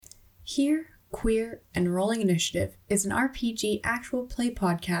Here, Queer, and Rolling Initiative is an RPG actual play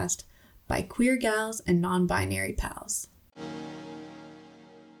podcast by queer gals and non-binary pals.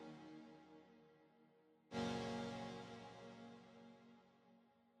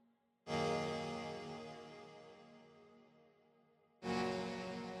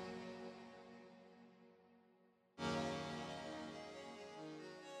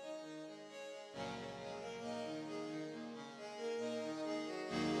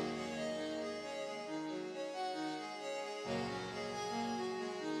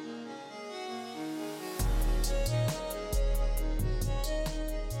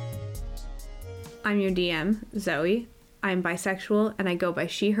 I'm your DM, Zoe. I'm bisexual and I go by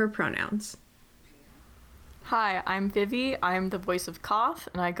she, her pronouns. Hi, I'm Vivi. I'm the voice of Koth,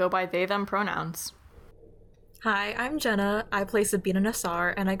 and I go by they, them pronouns. Hi, I'm Jenna. I play Sabina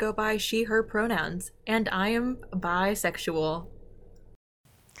Nassar, and I go by she, her pronouns. And I am bisexual.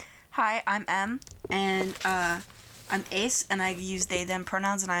 Hi, I'm Em, and I'm Ace, and I use they, them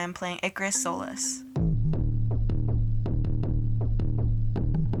pronouns, and I am playing Icarus Solus.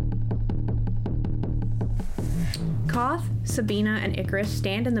 Koth, Sabina, and Icarus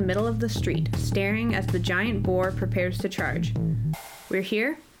stand in the middle of the street, staring as the giant boar prepares to charge. We're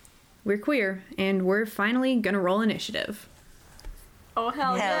here, we're queer, and we're finally gonna roll initiative. Oh,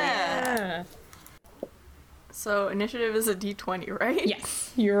 hell yeah! So, initiative is a d20, right?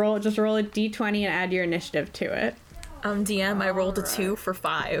 Yes. You just roll a d20 and add your initiative to it. DM, I rolled a 2 for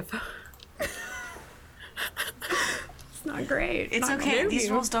 5. It's not great. It's not okay, great.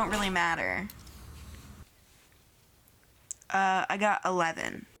 these rolls don't really matter. I got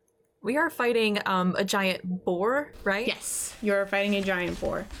 11. We are fighting a giant boar, right? Yes, you're fighting a giant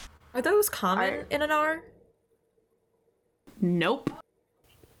boar. Are those common in an R? Nope.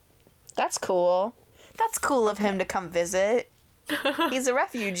 That's cool. That's cool of him to come visit. He's a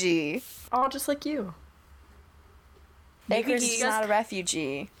refugee. Oh, just like you. Icarus is not a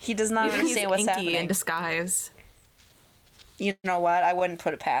refugee. He does not understand what's Inky happening. in disguise. You know what? I wouldn't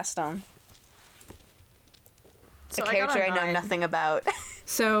put it past him. So A character I know 9. nothing about.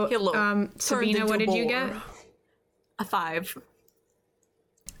 So, Hello. Sabina, Turned what did into you boar. get? A 5.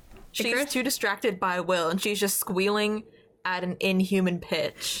 She's Icarus? too distracted by Will, and she's just squealing at an inhuman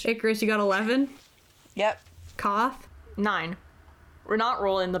pitch. Icarus, you got 11. Yep. Koth? 9. We're not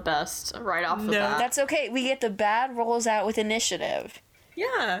rolling the best right off the bat. That's okay. We get the bad rolls out with initiative.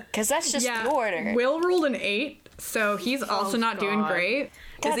 Yeah. Because that's just the order. Will rolled an 8, so he's also not doing God. great.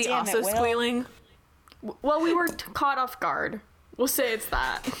 God Is he damn it, also Will. squealing? Well, we were caught off guard. We'll say it's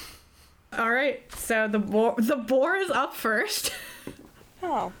that. All right, so the boar is up first,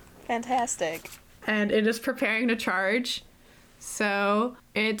 Oh, fantastic. and it is preparing to charge. So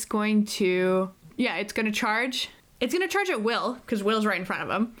it's going to, it's going to charge. It's going to charge at Will, because Will's right in front of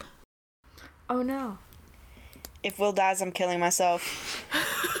him. Oh no. If Will dies, I'm killing myself.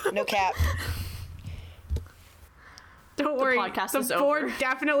 No cap. Don't worry, podcast the is boar over.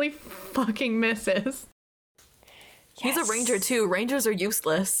 definitely fucking misses. He's a ranger too. Rangers are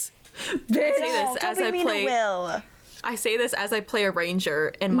useless. This, this as I play- Will. I say this as I play a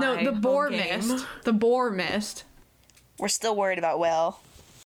ranger in my no, the boar home game. missed. The boar missed. We're still worried about Will.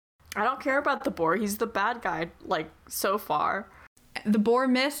 I don't care about the boar. He's the bad guy, so far. The boar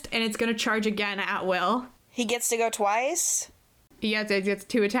missed, and it's going to charge again at Will. He gets to go twice? Yes, it gets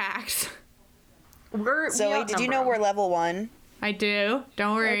 2 attacks. Zoe, did you know we're level 1? I do.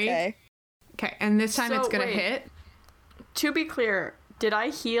 Don't worry. Okay, and this time So, it's going to wait. hit. To be clear, did I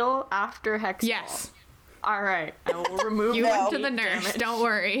heal after Hex? Yes. Alright, I will remove You my went to the heat nurse. damage, Don't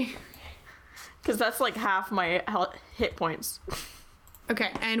worry. because that's half my hit points. Okay,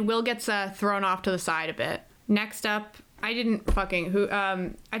 and Will gets thrown off to the side a bit. Next up, I didn't fucking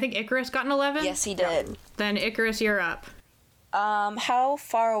I think Icarus got an 11. Yes, he did. Then Icarus, you're up. How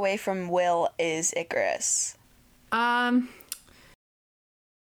far away from Will is Icarus? That's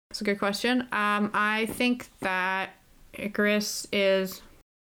a good question. I think that Icarus is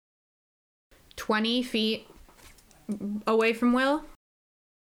 20 feet away from Will.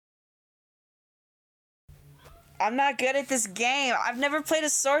 I'm not good at this game. I've never played a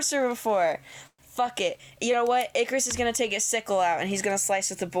sorcerer before. Fuck it. You know what? Icarus is gonna take his sickle out and he's gonna slice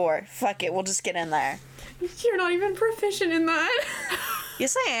with the boar. Fuck it. We'll just get in there. You're not even proficient in that.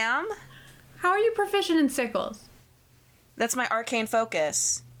 Yes, I am. How are you proficient in sickles? That's my arcane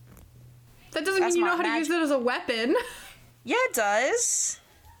focus. That doesn't That's mean you know my how to use it as a weapon. Yeah, it does.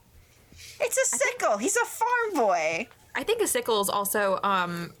 It's a sickle. He's a farm boy. I think a sickle is also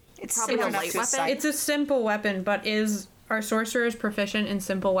It's probably similar a enough light to weapon. scythe. It's a simple weapon, but are sorcerers proficient in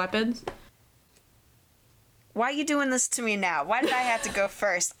simple weapons? Why are you doing this to me now? Why did I have to go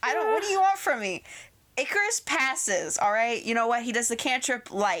first? What do you want from me? Icarus passes, alright? You know what? He does the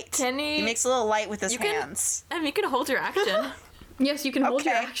cantrip light. Can he... He makes a little light with his hands. And you can hold your action. Yes, you can hold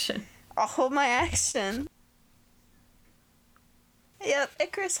your Okay. action. I'll hold my action. Yep,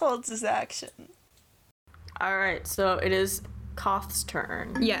 Icarus holds his action. Alright, so it is Koth's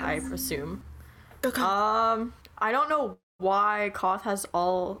turn. Yes. I presume. I don't know why Koth has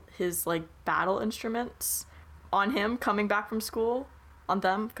all his, like, battle instruments on him coming back from school. On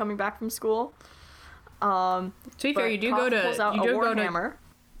them coming back from school. To be fair, But you do Koth go to pulls out you a do go to warhammer.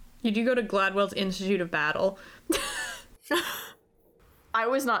 you do go to Gladwell's Institute of Battle. I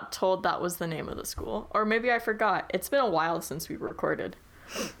was not told that was the name of the school. Or maybe I forgot. It's been a while since we recorded.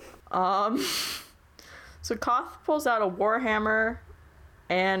 So Koth pulls out a warhammer,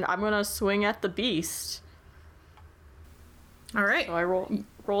 and I'm gonna swing at the beast. All right. So I roll.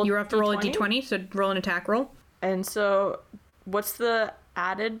 You have to roll a d20, so roll an attack roll. And so, what's the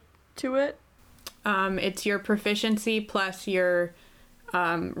added to it? It's your proficiency plus your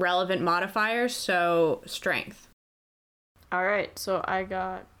relevant modifiers, so strength. All right, so I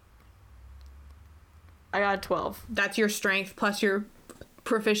got 12. That's your strength plus your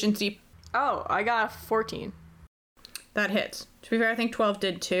proficiency. Oh, I got a 14. That hits. To be fair, I think 12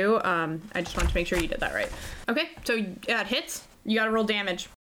 did too. I just wanted to make sure you did that right. Okay, so yeah, it hits. You gotta roll damage.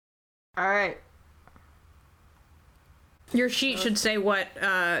 All right. Your sheet should say what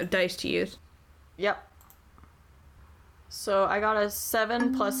dice to use. Yep. So I got a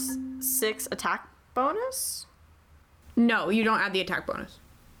 7 plus 6 attack bonus. No, you don't add the attack bonus.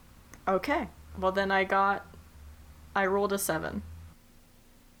 Okay. Well, then I rolled a 7.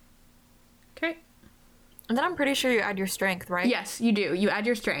 Okay. And then I'm pretty sure you add your strength, right? Yes, you do. You add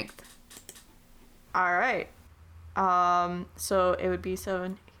your strength. All right. So it would be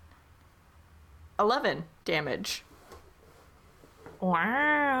 11 damage.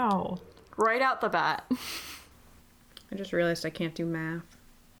 Wow. Right out the bat. I just realized I can't do math.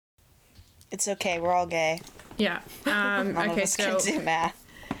 It's okay, we're all gay. Yeah. None of Okay, us so can do math.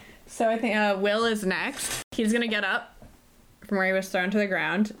 So I think Will is next. He's gonna get up from where he was thrown to the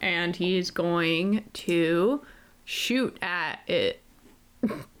ground, and he's going to shoot at it.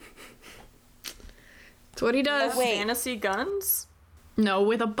 That's what he does. No, wait. Fantasy guns? No,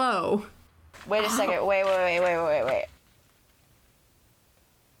 with a bow. Wait a second. Wait.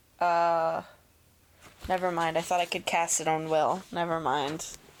 Never mind. I thought I could cast it on Will. Never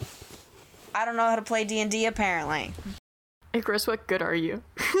mind. I don't know how to play D&D apparently. Icarus, what good are you?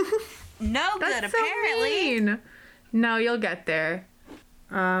 No good That's so apparently. mean. No, you'll get there.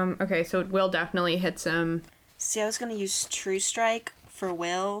 Okay, so Will definitely hits him. See, I was gonna use True Strike for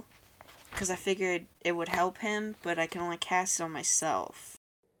Will, because I figured it would help him, but I can only cast it on myself.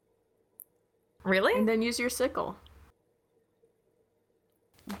 Really? And then use your sickle.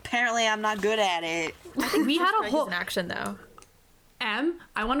 Apparently, I'm not good at it. We had a Strike is whole an action, though.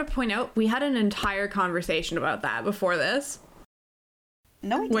 I want to point out we had an entire conversation about that before this.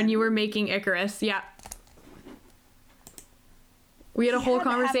 No, When you were making Icarus, yeah. We had a whole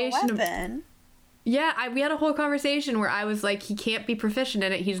conversation. Yeah, we had a whole conversation where I was like, he can't be proficient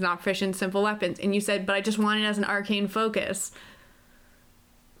in it. He's not proficient in simple weapons. And you said, but I just want it as an arcane focus.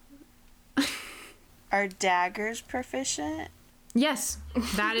 Are daggers proficient? Yes,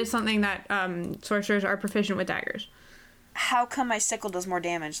 that is something that sorcerers are proficient with daggers. How come my sickle does more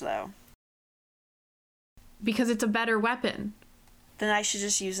damage, though? Because it's a better weapon. Then I should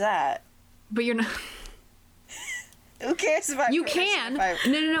just use that. But you're not... Who cares about You can.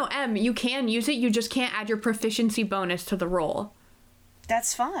 No, Em, you can use it. You just can't add your proficiency bonus to the roll.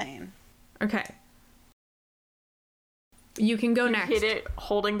 That's fine. Okay. You can go next. Hit it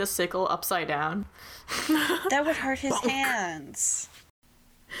holding the sickle upside down. That would hurt his hands.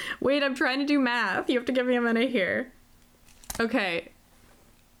 Wait, I'm trying to do math. You have to give me a minute here. Okay.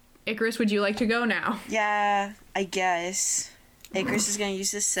 Icarus, would you like to go now? Yeah, I guess. Icarus is gonna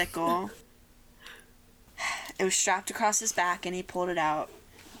use his sickle. It was strapped across his back and he pulled it out.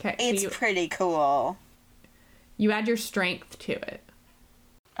 Okay. It's So pretty cool. you add your strength to it.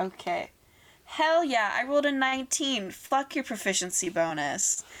 Okay. Hell yeah, I rolled a 19. Fuck your proficiency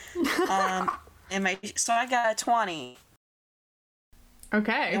bonus. So I got a 20.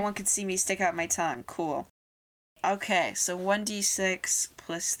 Okay. No one could see me stick out my tongue. Cool. Okay, so 1d6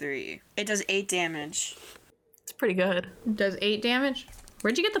 plus 3. It does 8 damage. It's pretty good. Does 8 damage?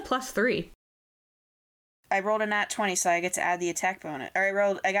 Where'd you get the plus 3? I rolled a nat 20, so I get to add the attack bonus.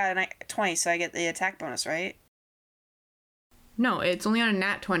 Or I got a 20, so I get the attack bonus, right? No, it's only on a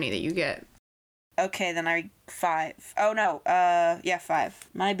nat 20 that you get. Okay, then 5. Oh no, yeah, 5.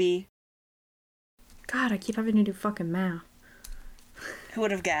 My B. God, I keep having to do fucking math. Who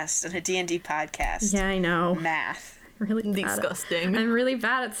would have guessed in a D&D podcast? Yeah, I know. Math. Really bad Disgusting. I'm really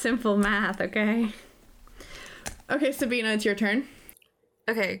bad at simple math, okay? Okay, Sabina, it's your turn.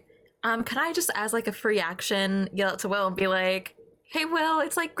 Okay. Can I just, as like a free action, yell out to Will and be like, "Hey, Will,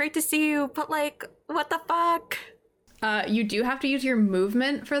 it's like great to see you, but like, what the fuck?" You do have to use your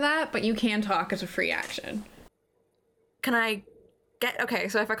movement for that, but you can talk as a free action. Can I okay,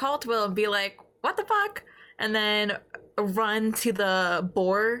 so if I call to Will and be like, "What the fuck?" and then run to the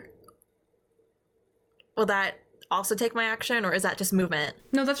boar, will that also take my action, or is that just movement?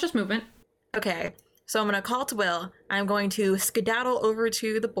 No, that's just movement. Okay, so I'm gonna call to Will. I'm going to skedaddle over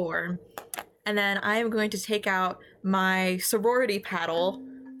to the boar, and then I am going to take out my sorority paddle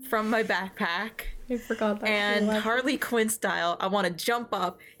from my backpack. I forgot that. And Harley Quinn style, I want to jump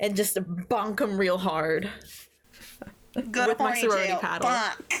up and just bonk him real hard. Go With to my horny sorority jail. paddle.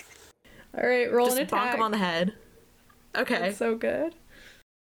 Bonk. All right, roll Just an attack. bonk him on the head. Okay. That's so good.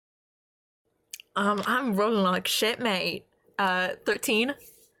 I'm rolling like shit, mate. 13.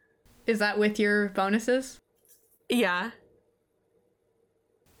 Is that with your bonuses? Yeah.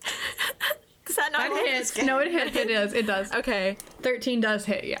 Does that not That hit? hits. No, it hits. It is. It does. Okay. 13 does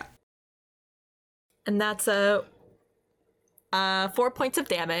hit, yeah. And that's 4 points of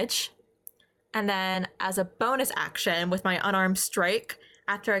damage. And then as a bonus action with my unarmed strike,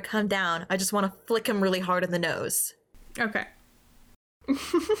 after I come down, I just want to flick him really hard in the nose. Okay.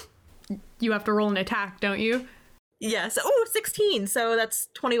 You have to roll an attack, don't you? Yes. Oh, 16. So that's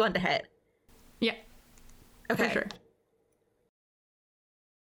 21 to hit. Yeah, Okay. for sure.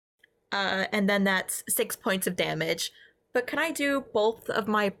 And then that's 6 points of damage. But can I do both of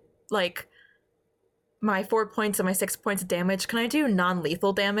my, like, my 4 points and my 6 points of damage? Can I do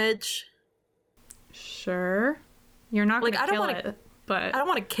non-lethal damage? Sure. You're not Like, gonna I don't kill wanna- it, but I don't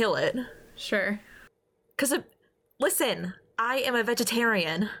want to kill it. sure. Because, listen, I am a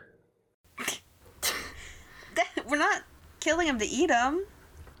vegetarian. We're not killing him to eat him.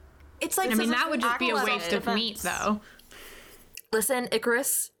 It's like I mean, that would just be a actual waste of meat, defense. though. Listen,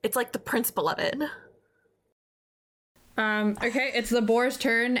 Icarus, it's like the principle of it. Okay, it's the boar's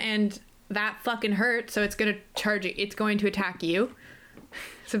turn, and that fucking hurt, so it's gonna charge it. It's going to attack you.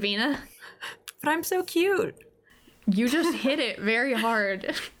 Sabina, But I'm so cute. you just hit it very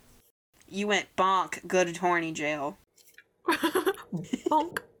hard. You went bonk. Go to horny jail.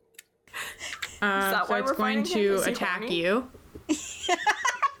 Bonk. that So why it's we're going fighting him? to Is he attack horny? you.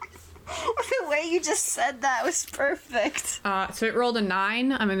 The way you just said that was perfect. So it rolled a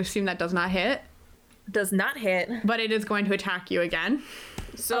 9. I'm gonna assume that does not hit, Does not hit. but it is going to attack you again.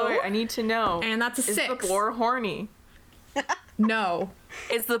 So wait, I need to know. And that's a is 6. the boar horny? No.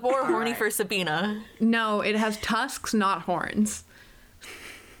 Is the boar horny for Sabina? No, it has tusks, not horns.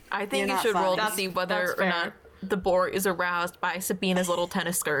 I think You're you not should roll fun. to see whether That's or fair. not the boar is aroused by Sabina's little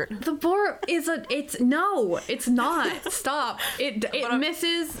tennis skirt. The boar is it's not. Stop. It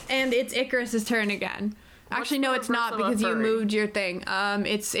misses, and it's Icarus's turn again. Actually, no, the it's not, reverse of a because you furry? moved your thing.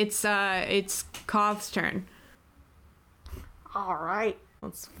 It's Kov's turn. All right,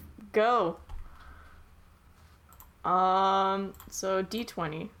 let's go. So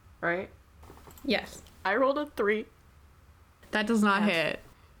D20, right? Yes. I rolled a 3. That does not hit.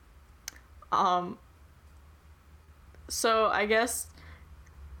 So I guess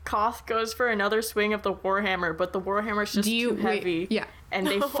Koth goes for another swing of the warhammer, but the warhammer's just too heavy. Yeah. And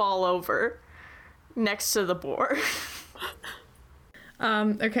they fall over next to the boar.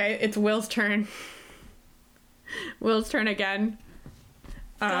 Okay, it's Will's turn. Will's turn again.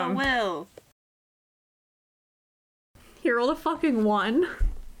 Go, Will. He rolled a fucking 1.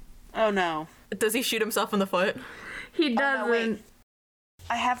 Oh no. Does he shoot himself in the foot? He Oh, doesn't. no, wait.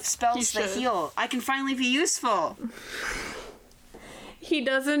 I have spells He that should. heal. I can finally be useful. He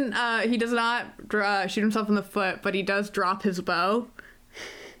doesn't. He does not shoot himself in the foot, but he does drop his bow.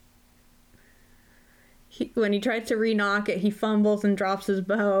 When he tries to re-knock it, he fumbles and drops his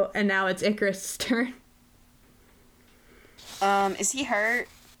bow, and now it's Icarus' turn. Is he hurt?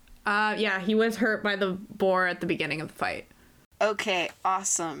 Yeah, he was hurt by the boar at the beginning of the fight. Okay,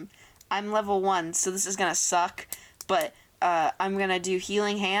 awesome. I'm level 1, so this is gonna suck, but I'm gonna do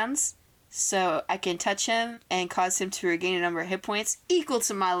healing hands, so I can touch him and cause him to regain a number of hit points equal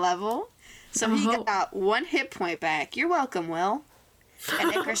to my level. So he Oh. got 1 hit point back. You're welcome, Will.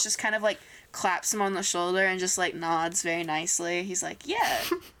 And Icarus just kind of like claps him on the shoulder and just like nods very nicely. He's like, yeah,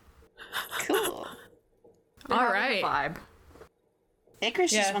 cool. They're All having a right. vibe.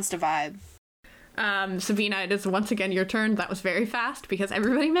 Icarus just Yeah. wants to vibe. Sabina, it is once again your turn. That was very fast because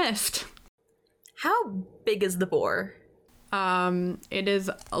everybody missed. How big is the boar? It is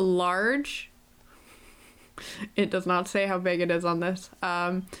large. It does not say how big it is on this.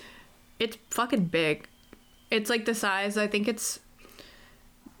 It's fucking big. It's like the size, I think it's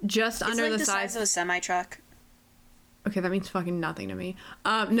just under like the the size of a semi-truck. Okay, that means fucking nothing to me.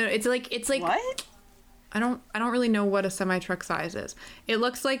 No, it's like What? I don't really know what a semi-truck size is. It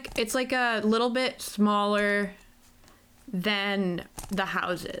looks like it's like a little bit smaller than the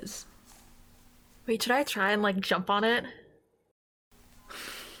houses. Wait, should I try and like jump on it?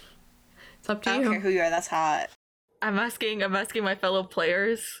 It's up to I you. don't care who you are, that's hot. I'm asking my fellow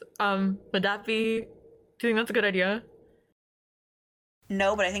players. Would that be? Do you think that's a good idea?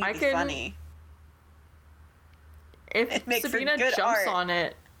 No, but I think it'd be funny. If It'd make for Sabina good jumps art. on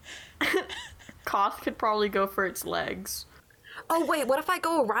it, Koth could probably go for its legs. Oh wait, what if I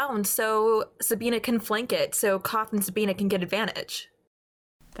go around so Sabina can flank it, so Koth and Sabina can get advantage?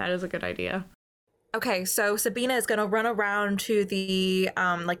 That is a good idea. Okay, so Sabina is gonna run around to the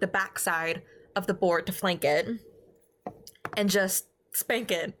like the back side of the board to flank it, and just spank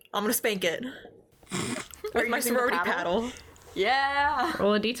it. I'm gonna spank it with my using the sorority paddle? paddle. Yeah.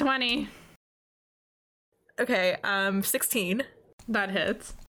 Roll a d20. Okay, 16. That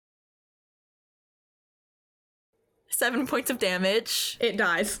hits. 7 points of damage. It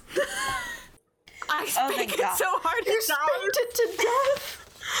dies. I Oh, spank thank it God. so hard You it dies. spanked it to death.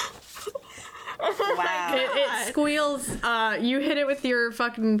 Wow. It squeals. You hit it with your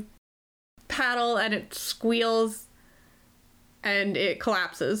fucking paddle and it squeals and it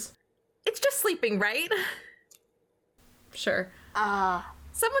collapses. It's just sleeping, right? Sure.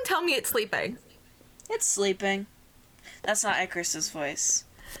 Someone tell me it's sleeping. It's sleeping. That's not Icarus's voice.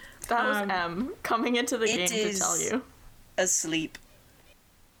 That was M coming into the game It to is tell you. asleep.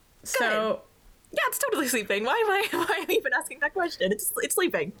 So Yeah, it's totally sleeping. Why am I even asking that question? It's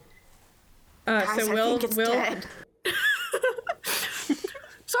sleeping. so Will dead.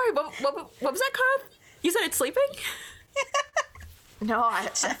 Sorry, what was that, Koth? You said it's sleeping? No, I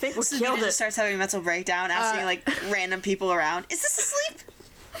think we Sabina killed just it. starts having a mental breakdown, asking like random people around, "Is this asleep?"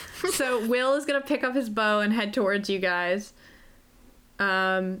 So Will is gonna pick up his bow and head towards you guys.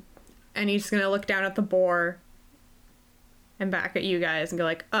 And he's gonna look down at the boar and back at you guys and go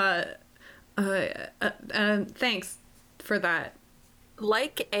like, thanks for that.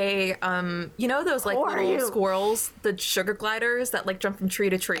 Like a you know those like Who are little you? squirrels, the sugar gliders that like jump from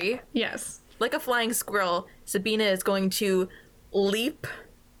tree to tree? Yes. Like a flying squirrel, Sabina is going to leap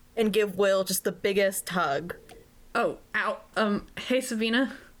and give Will just the biggest hug. Oh, ow. Hey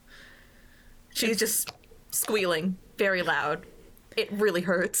Sabina. She's just squealing very loud. It really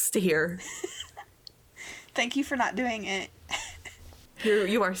hurts to hear. Thank you for not doing it.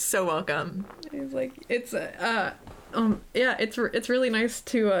 You are so welcome. He's like, it's yeah, it's really nice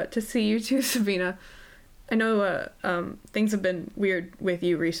to see you too, Sabina. I know things have been weird with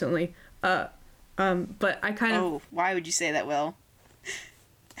you recently. But I kind of Oh, why would you say that, Will?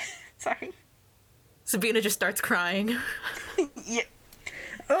 Sorry. Sabina just starts crying. Yeah.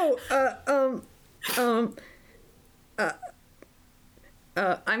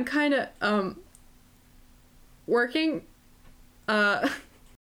 I'm kind of working.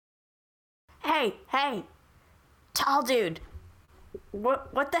 Hey, tall dude.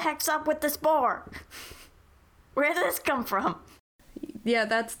 What the heck's up with this boar? Where did this come from? Yeah,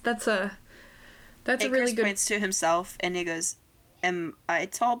 that's a really Icarus good. points to himself and he goes, "Am I a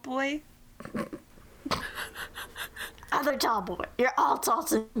tall boy?" Other tall boy. You're all tall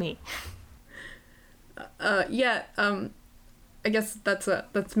to me. Yeah. I guess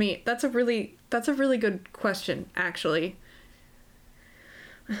that's me. That's a really good question, actually.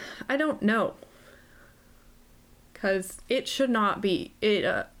 I don't know. 'Cause it should not be.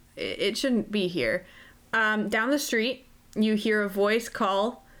 It shouldn't be here. Down the street, you hear a voice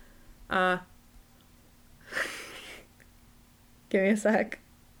call. Give me a sec.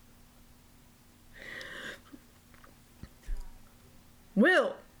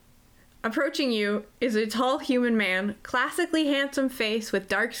 Will! Approaching you is a tall human man, classically handsome face with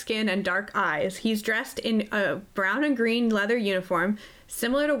dark skin and dark eyes. He's dressed in a brown and green leather uniform,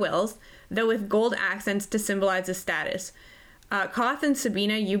 similar to Will's, though with gold accents to symbolize his status. Koth and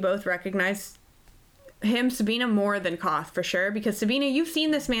Sabina, you both recognize him. Sabina more than Koth, for sure, because Sabina, you've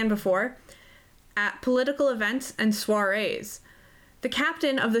seen this man before at political events and soirees. The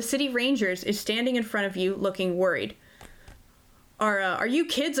captain of the city rangers is standing in front of you, looking worried. Are you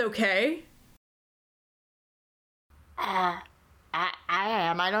kids okay? I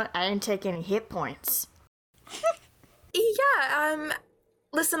am. I didn't take any hit points. Yeah,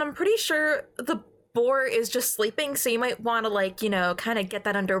 listen, I'm pretty sure the boar is just sleeping, so you might want to, kind of get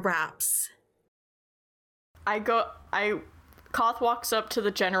that under wraps. Koth walks up to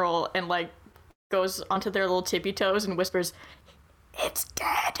the general and, goes onto their little tippy toes and whispers, "It's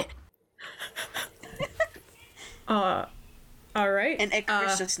dead." All right. And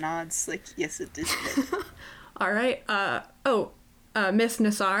Icarus just nods, like, yes, it is dead. All right. Miss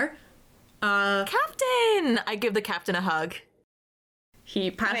Nassar. Captain! I give the captain a hug.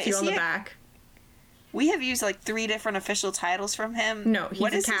 He pats Wait, you is on the he back. We have used, like, 3 different official titles from him. No, he's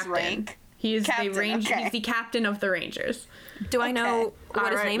What a is his captain. rank? He is Captain, the ranger. okay. He's the captain of the Rangers. Do I know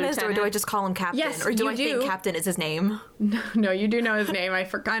what his Alright, name is, or do Lieutenant. I just call him Captain? Yes, or do you I think do. Captain is his name? No, you do know his name. I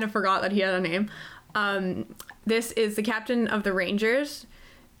kind of forgot that he had a name. This is the captain of the Rangers.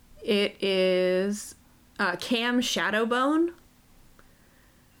 It is Cam Shadowbone.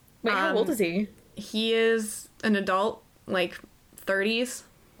 Wait, how old is he? He is an adult, like 30s.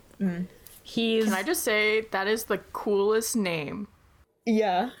 He's Can I just say that is the coolest name?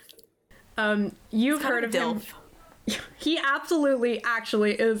 Yeah. you've heard of him. He absolutely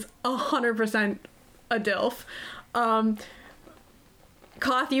actually is 100% a DILF.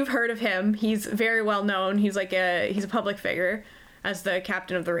 Koth, you've heard of him. He's very well known. He's a public figure as the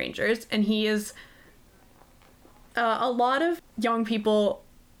captain of the Rangers, and he is a lot of young people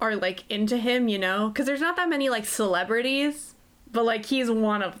are like into him, you know, because there's not that many like celebrities, but like he's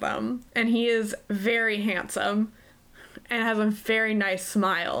one of them, and he is very handsome and has a very nice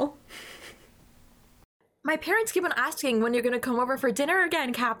smile. My parents keep on asking when you're gonna come over for dinner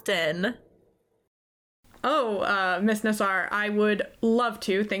again, Captain. Oh, Miss Nassar, I would love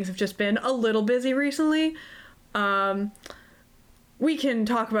to. Things have just been a little busy recently. We can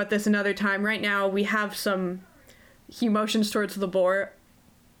talk about this another time. Right now, we have some emotions towards the boar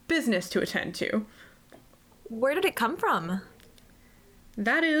business to attend to. Where did it come from?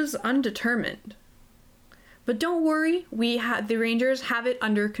 That is undetermined. But don't worry, the Rangers have it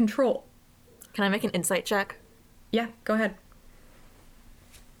under control. Can I make an insight check? Yeah, go ahead.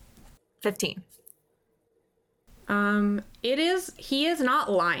 15. He is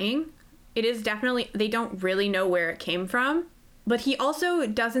not lying. It is definitely, they don't really know where it came from, but he also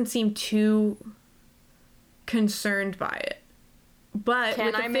doesn't seem too concerned by it. But Can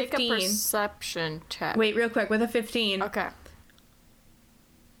with a I make 15, a perception check? wait, real quick, with a 15, Okay.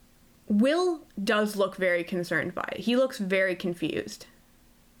 Will does look very concerned by it. He looks very confused.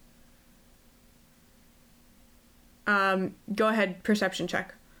 Go ahead, perception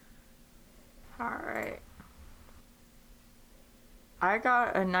check. Alright. I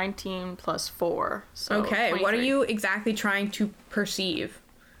got a 19 plus 4. So Okay, what are 23. you exactly trying to perceive?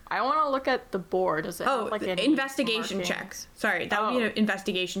 I want to look at the board. Does it Oh, have like any investigation markings? check. Sorry, that would be Oh. an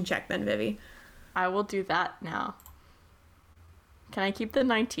investigation check then, Vivi. I will do that now. Can I keep the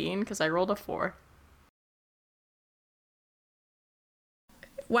 19? Because I rolled a 4.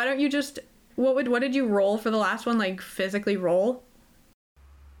 Why don't you just what did you roll for the last one? Like physically roll?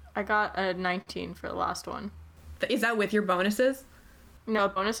 I got a 19 for the last one. Is that with your bonuses? No,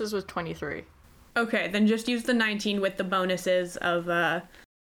 bonuses was 23. Okay, then just use the 19 with the bonuses of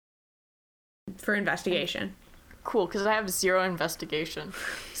for investigation. Cool, because I have 0 investigation.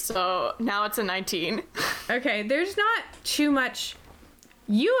 So now it's a 19. Okay, there's not too much.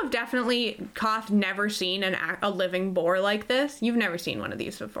 You have definitely, Koth, never seen a living boar like this. You've never seen one of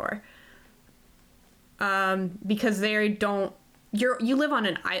these before. Because they don't. You live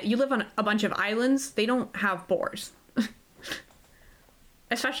on a bunch of islands. They don't have boars,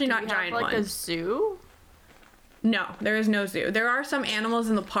 especially not We giant have, like, ones. a zoo? No, there is no zoo. There are some animals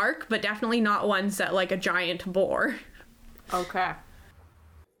in the park, but definitely not ones that like a giant boar. Okay.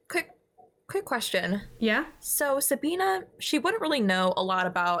 Quick question. Yeah. So Sabina, she wouldn't really know a lot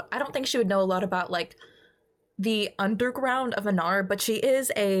about, I don't think she would know a lot about like the underground of Anar, but she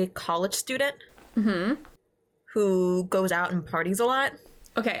is a college student who goes out and parties a lot.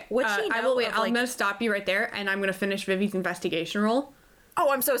 Okay. Would she I know will wait. of, I'm like- gonna stop you right there, and I'm gonna finish Vivi's investigation roll. Oh,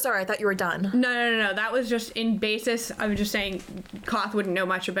 I'm so sorry. I thought you were done. No. That was just in basis. I was just saying, Koth wouldn't know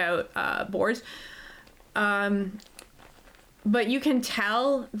much about boars. But you can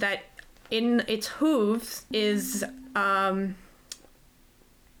tell that in its hooves is some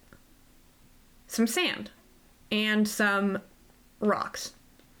sand and some rocks.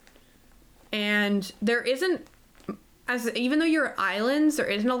 And there isn't, even though you're islands, there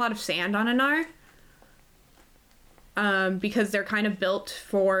isn't a lot of sand on Anar. Because they're kind of built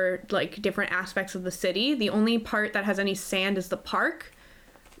for like different aspects of the city. The only part that has any sand is the park,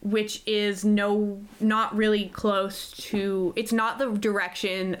 which is not really close to, it's not the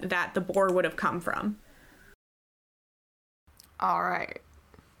direction that the boar would have come from. Alright.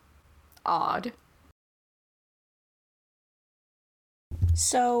 Odd.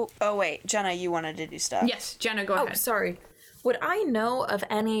 So, oh wait, Jenna, you wanted to do stuff. Yes, Jenna, go Oh, ahead. sorry. Would I know of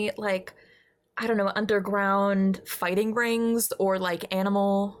any, like, I don't know, underground fighting rings or like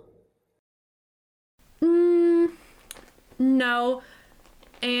animal? No.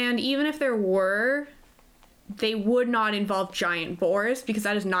 And even if there were, they would not involve giant boars because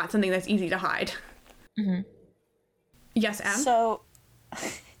that is not something that's easy to hide. Mm-hmm. Yes, Em? So,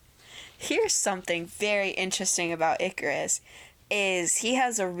 here's something very interesting about Icarus, is he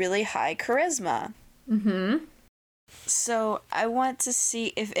has a really high charisma. Mm-hmm. So, I want to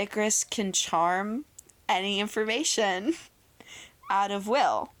see if Icarus can charm any information out of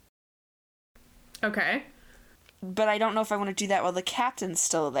Will. Okay. But I don't know if I want to do that while the captain's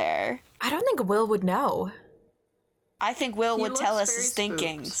still there. I don't think Will would know. I think Will He would tell looks us his very spooked.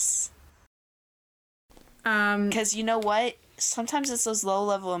 thinkings. Um, Because you know what? Sometimes it's those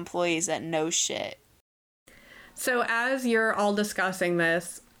low-level employees that know shit. so as you're all discussing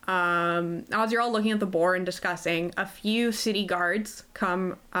this, as you're all looking at the boar and discussing, a few city guards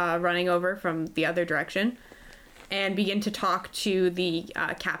come running over from the other direction and begin to talk to the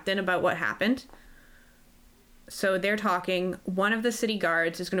captain about what happened. So they're talking. One of the city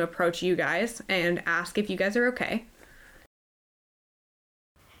guards is going to approach you guys and ask if you guys are okay.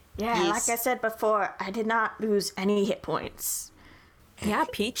 Yeah, Yes. like I said before, I did not lose any hit points. Yeah,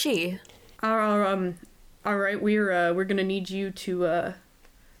 peachy. All right, we're gonna need you to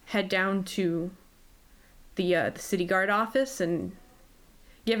head down to the city guard office and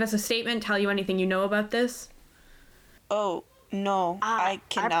give us a statement. Tell you anything you know about this. Oh, no, I- I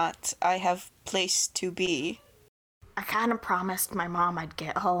cannot. I have place to be. I kind of promised my mom I'd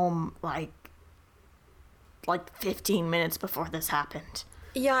get home like 15 minutes before this happened.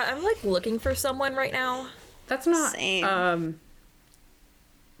 Yeah, I'm like looking for someone right now. That's not Same.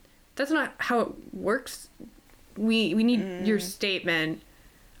 That's not how it works. We need your statement.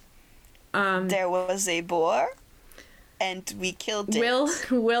 There was a boar, and we killed it.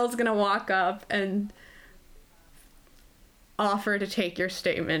 Will's gonna walk up and offer to take your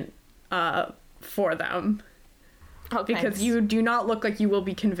statement for them Oh, because thanks. you do not look like you will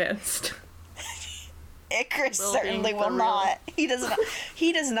be convinced. Icarus Will certainly being will for real. not.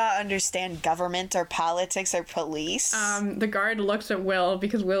 He does not understand government or politics or police. The guard looks at Will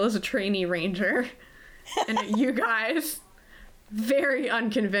because Will is a trainee ranger, and at you guys, very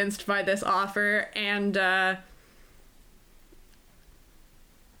unconvinced by this offer, and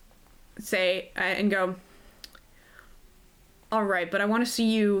say and go. All right, but I want to see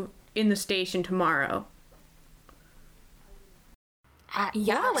you in the station tomorrow.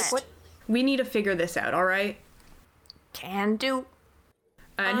 Yeah, like what? We need to figure this out. All right, Can do.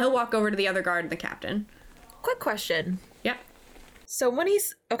 and he'll walk over to the other guard and the captain. Quick question. Yep. So when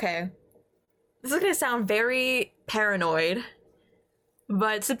he's okay, this is gonna sound very paranoid,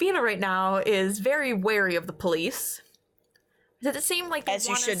 but Sabina right now is very wary of the police. Does it seem like they As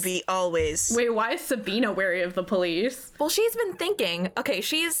you want should us- be always. Wait, why is Sabina wary of the police? Well, she's been thinking. Okay,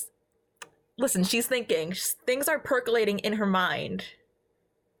 listen. She's thinking. Things are percolating in her mind.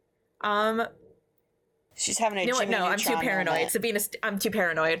 She's having a You know what? Jimmy No, I'm too Neutron paranoid. moment. Sabina, I'm too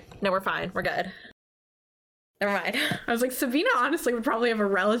paranoid. No, we're fine. We're good. Never mind. I was like, Sabina honestly would probably have a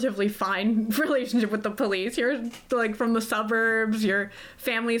relatively fine relationship with the police. You're like from the suburbs, your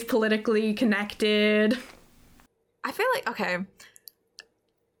family's politically connected. I feel like okay.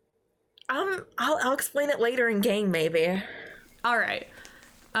 I'll explain it later in game maybe. All right.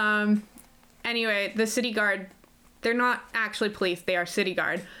 Anyway, the city guard, they're not actually police, they are city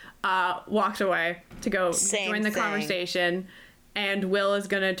guard, walks away to go Same join the thing. conversation, and Will is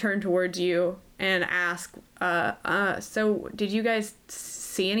gonna turn towards you and ask, so did you guys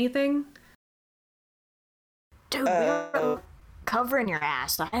see anything? Dude, we were covering your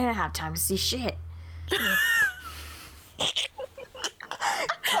ass. I didn't have time to see shit.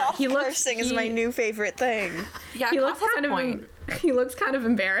 He looks Cursing is my new favorite thing. Yeah, he looks Koth has a kind of point. he looks kind of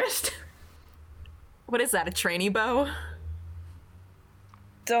embarrassed. What is that? A trainee bow?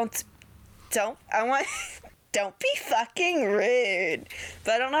 Don't be fucking rude.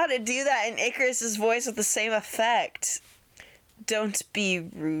 But I don't know how to do that in Icarus's voice with the same effect. Don't be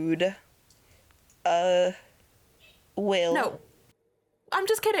rude. Will. No. I'm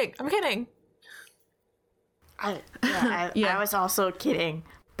just kidding. I'm kidding. Yeah. I was also kidding.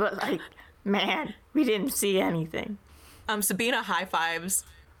 But, like, man, we didn't see anything. Sabina high fives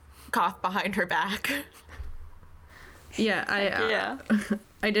Koth behind her back. Yeah, Yeah.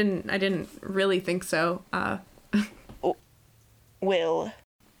 I didn't really think so. Will,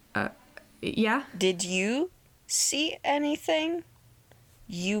 Yeah. did you see anything?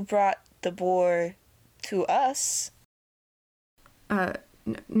 You brought the boar to us.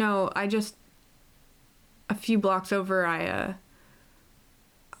 No, I just a few blocks over.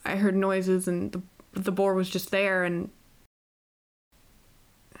 I heard noises and the boar was just there and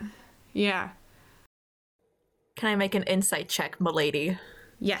yeah. Can I make an insight check, milady?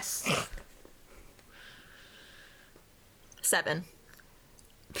 Yes. 7.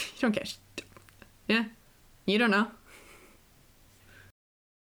 You don't get yeah. You don't know.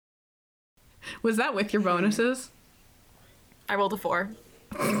 Was that with your bonuses? I rolled a 4.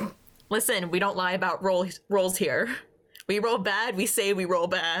 Listen, we don't lie about rolls here. We roll bad, we say we roll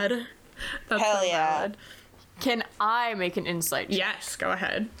bad. That's Hell so yeah. valid. Can I make an insight check? Yes, go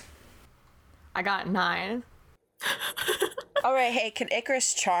ahead. I got 9. All right, hey, can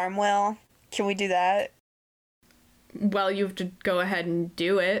Icarus charm Will? Can we do that? Well, you have to go ahead and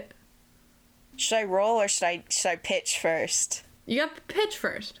do it. Should I roll or should I pitch first? You got to pitch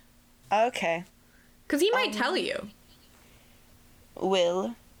first. Okay. Because he might tell you.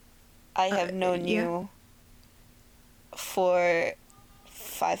 Will, I have known yeah. you for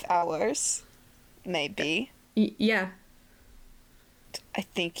 5 hours, maybe. Yeah. I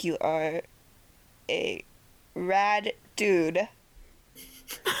think you are a rad dude.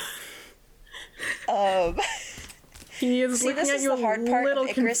 He is See, looking this at is you the hard part little of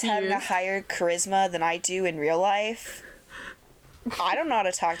Icarus having a confused. higher charisma than I do in real life. I don't know how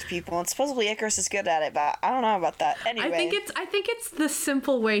to talk to people, and supposedly Icarus is good at it, but I don't know about that. Anyway. I think it's the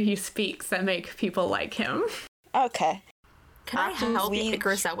simple way he speaks that make people like him. Okay. Can I help we-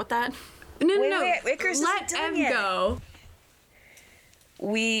 Icarus out with that? No, Wait, no. wait, Icarus isn't Let doing M it. go.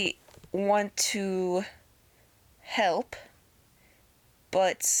 We want to help,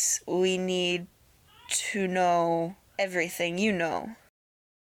 but we need to know everything you know.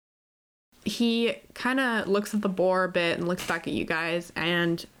 He kind of looks at the boar a bit and looks back at you guys,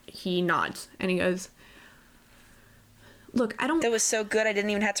 and he nods and he goes, "Look, I don't. That was so good I didn't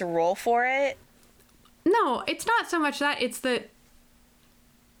even have to roll for it. No, it's not so much that. It's that.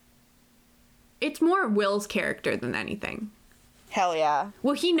 It's more Will's character than anything. Hell yeah.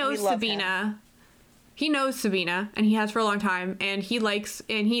 Well, he knows We love Sabina. He knows Sabina, and he has for a long time, and he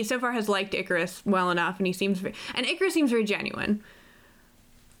so far has liked Icarus well enough, and Icarus seems very genuine.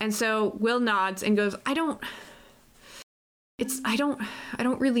 And so Will nods and goes, I don't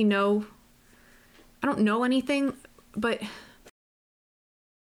really know. I don't know anything, but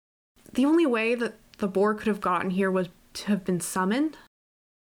the only way that the boar could have gotten here was to have been summoned.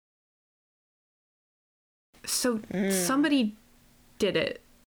 So somebody did it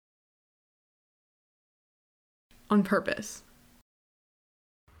on purpose.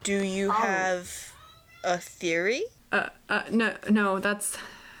 Do you have a theory? No, that's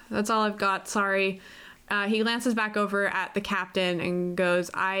all I've got. Sorry. He glances back over at the captain and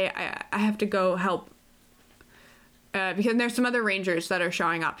goes, I have to go help. Because there's some other rangers that are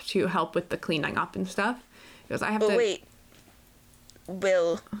showing up to help with the cleaning up and stuff. He goes, I have But to... wait.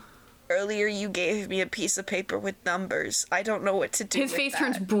 Will, earlier you gave me a piece of paper with numbers. I don't know what to do His with face that.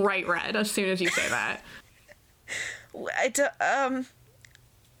 turns bright red as soon as you say that.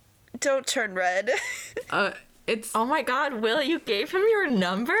 Don't turn red. It's... Oh my god, Will, you gave him your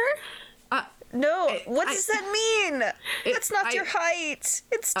number? No, what does that mean? That's not I- your height.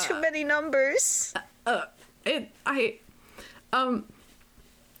 It's too many numbers. It's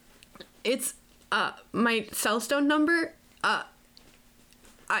my cellstone number. I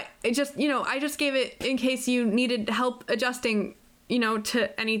just gave it in case you needed help adjusting, to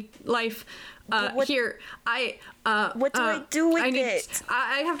any life. what- Here, What do I do with it?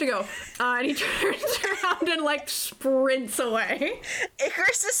 I have to go. And he turns around and sprints away.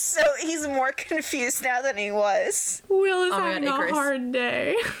 Icarus is he's more confused now than he was. Will is Oh my having God, a Icarus. hard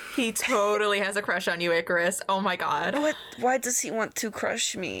day. He totally has a crush on you, Icarus. Oh my god. What? Why does he want to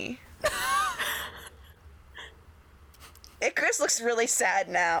crush me? Icarus looks really sad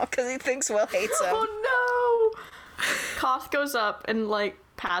now because he thinks Will hates him. Oh no! Koth goes up and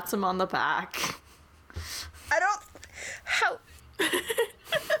pats him on the back. I don't. How?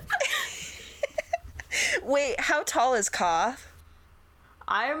 Wait, how tall is Koth?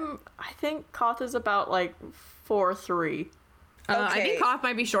 I think Koth is about 4'3". I Okay. think Koth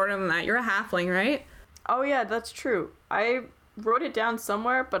might be shorter than that. You're a halfling, right? Oh yeah, that's true. I wrote it down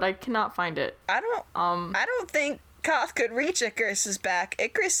somewhere, but I cannot find it. I don't think Koth could reach Icarus's back.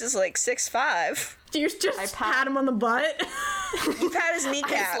 Icarus is 6'5". Do you just I pat him on the butt? You've had his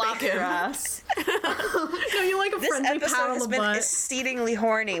kneecap. Slap your ass. No, you like a This friendly pat episode on has the been butt. exceedingly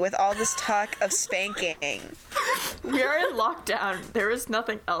horny with all this talk of spanking. We are in lockdown. There is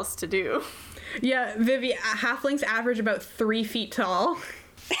nothing else to do. Yeah, Vivi, halflings average about 3 feet tall.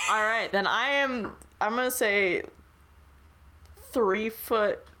 All right, then I'm gonna say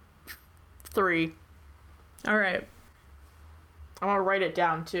 3'3". All right. I want to write it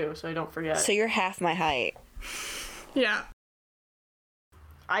down too, so I don't forget. So you're half my height. Yeah.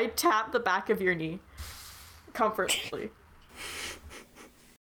 I tap the back of your knee comfortably.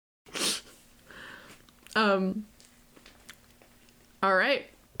 All right.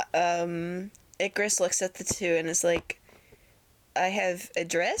 Icarus looks at the two and is like, I have a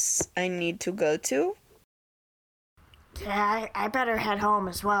dress I need to go to. Yeah, I better head home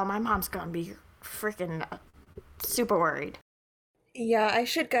as well. My mom's gonna be freaking super worried. Yeah, I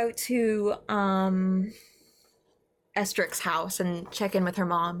should go to Estrix's house and check in with her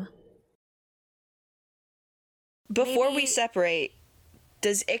mom. Before we Maybe- separate,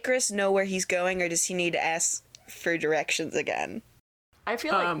 does Icarus know where he's going, or does he need to ask for directions again? I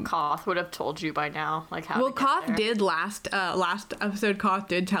feel like Koth would have told you by now, like how. Well, to get Koth there. did last episode. Koth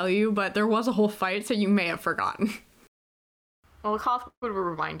did tell you, but there was a whole fight, so you may have forgotten. Well, Koth would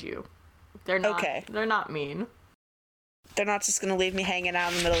remind you. They're not. Okay. They're not mean. They're not just gonna leave me hanging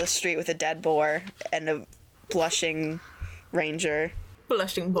out in the middle of the street with a dead boar and a blushing ranger.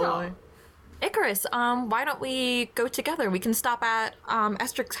 Blushing boy. No. Icarus, why don't we go together? We can stop at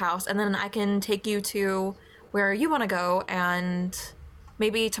Estrix's house, and then I can take you to where you want to go, and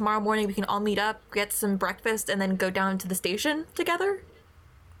maybe tomorrow morning we can all meet up, get some breakfast, and then go down to the station together?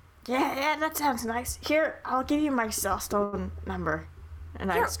 Yeah, that sounds nice. Here, I'll give you my cell stone number.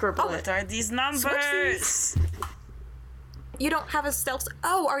 And I Here, scribble oh, it. Are these numbers? these. You don't have a stealth...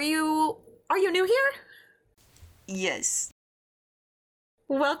 Oh, are you new here? Yes.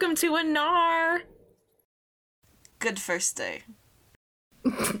 Welcome to Anar! Good first day.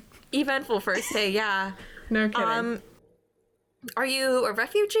 Eventful first day, yeah. No kidding. Are you a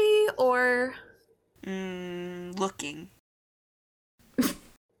refugee, or Looking.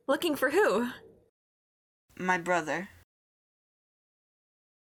 looking for who? My brother.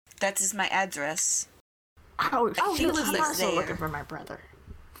 That is my address. Oh, Oh, he shoot, lives I'm there. also looking for my brother.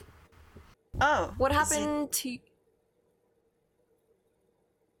 Oh. What is happened to...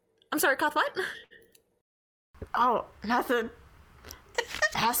 I'm sorry, Koth, what? Oh, nothing. It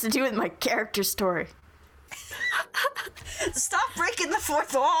has to do with my character story. Stop breaking the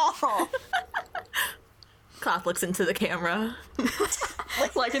fourth wall! Koth looks into the camera.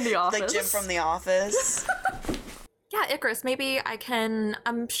 Like in the office. Like Jim from The Office. Yeah, Icarus, maybe I can...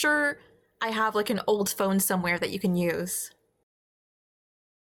 I'm sure I have, like, an old phone somewhere that you can use.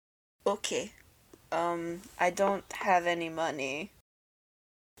 Okay. I don't have any money.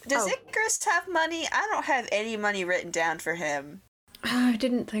 Does Oh. Icarus have money? I don't have any money written down for him. I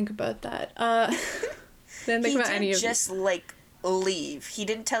didn't think about that. Didn't think He about did any of just, like, leave. He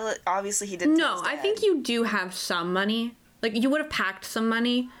didn't tell it. Obviously, he didn't tell No, his I dad. think you do have some money. Like, you would have packed some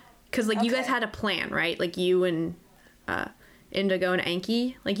money. Because, like, you guys Okay. had a plan, right? Like, you and Indigo and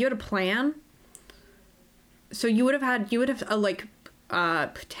Anki. Like, you had a plan. So you would have, like,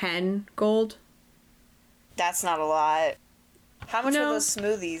 10 gold. That's not a lot. How much No. were those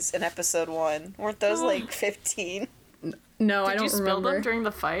smoothies in episode 1? Weren't those, like, 15? No, I Did don't you spill remember. them during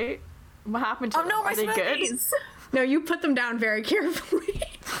the fight? What happened to Oh them? no, my Are they good? smoothies! No, you put them down very carefully.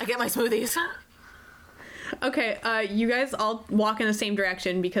 I get my smoothies. Okay, you guys all walk in the same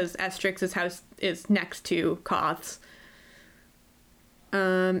direction because Estrix's house is next to Koth's.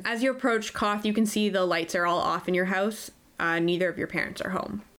 As you approach Koth, you can see the lights are all off in your house. Neither of your parents are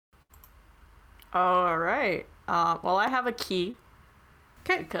home. All right. Well, I have a key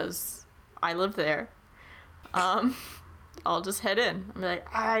Okay. because I live there. I'll just head in. I'm like,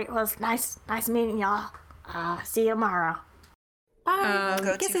 All right, well, it's nice meeting y'all. See you tomorrow. Bye.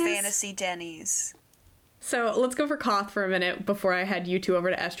 Go to Kisses. Fantasy Denny's. So let's go for Koth for a minute before I head you two over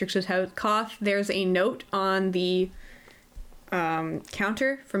to Estrix's house. Koth, there's a note on the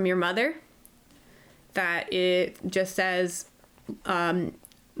counter from your mother that it just says,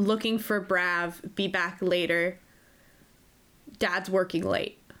 looking for Brav, be back later. Dad's working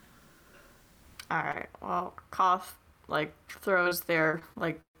late. all right. Well, Koth like throws their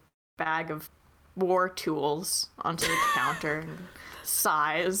like bag of war tools onto the counter and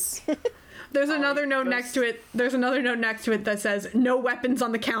sighs. There's another note goes- next to it. There's another note next to it that says, no weapons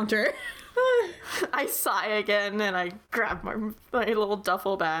on the counter. I sigh again and I grab my little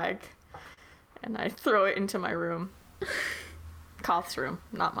duffel bag and I throw it into my room. Koth's room,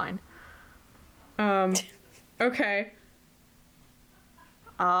 not mine. Okay.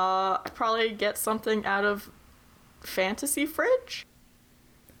 I probably get something out of fantasy fridge.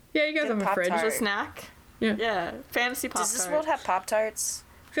 Yeah, you guys Get have a fridge. Pop-Tart. As a snack. Yeah. Yeah, fantasy pop Does this world have Pop-Tarts?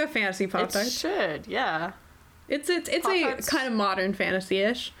 It's got fantasy It Pop-Tarts. should, yeah. It's a Pop-Tarts. kind of modern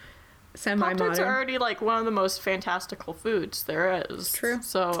fantasy-ish. Pop-Tarts Semi-modern. are already like one of the most fantastical foods there is. True.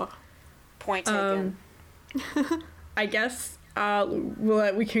 So Point taken. I guess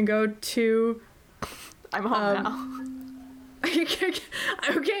we can go to. I'm home now.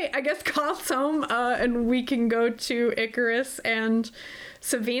 Okay, I guess Koth's home, and we can go to Icarus and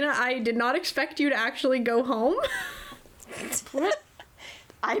Savina. I did not expect you to actually go home. What?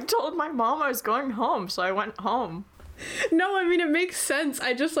 I told my mom I was going home, so I went home. No, I mean, it makes sense.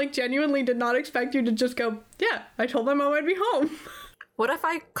 I just, genuinely did not expect you to just go, yeah, I told my mom I'd be home. What if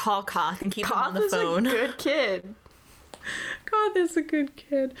I call Koth and keep him on the Koth phone? is a good kid. Koth is a good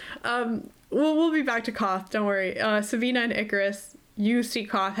kid. We'll be back to Koth, don't worry. Savina and Icarus, you see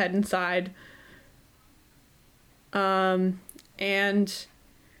Koth head inside. And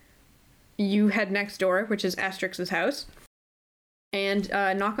you head next door, which is Asterix's house, and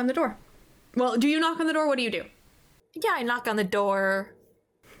knock on the door. Well, do you knock on the door? What do you do? Yeah, I knock on the door.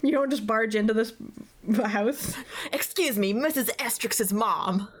 You don't just barge into this house? Excuse me, Mrs. Asterix's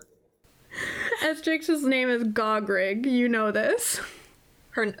mom. Asterix's name is Gogrig. You know this.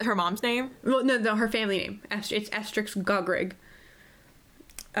 Her mom's name? Well, no, her family name. It's Asterix Gogrig.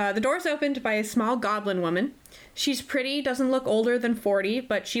 The door's opened by a small goblin woman. She's pretty, doesn't look older than 40,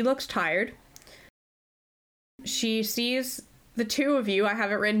 but she looks tired. She sees the two of you. I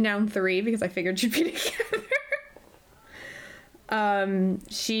have it written down 3 because I figured you'd be together.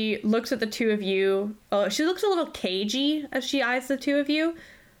 She looks at the two of you. She looks a little cagey as she eyes the two of you,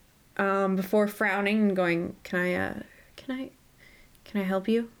 before frowning and going, Can I help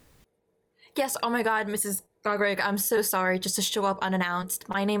you? Yes, oh my god, Mrs. Gogrig, I'm so sorry just to show up unannounced.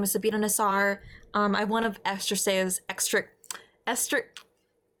 My name is Sabina Nassar. I'm one of Asterix's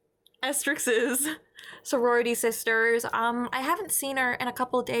sorority sisters. I haven't seen her in a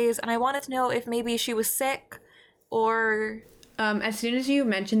couple of days, and I wanted to know if maybe she was sick, or... As soon as you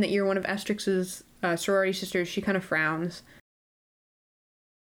mention that you're one of Asterix's sorority sisters, she kind of frowns.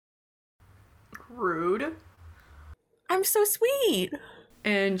 Rude. I'm so sweet.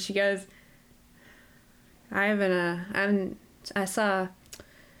 And she goes, I saw...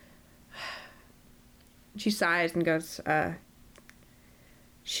 She sighs and goes,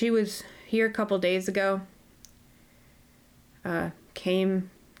 she was here a couple days ago.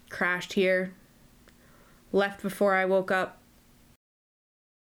 Came, crashed here, left before I woke up.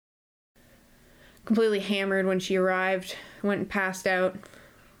 Completely hammered when she arrived, went and passed out.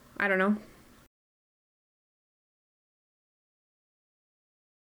 I don't know.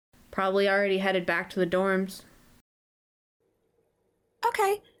 Probably already headed back to the dorms.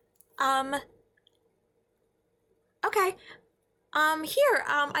 Okay. Okay. Here,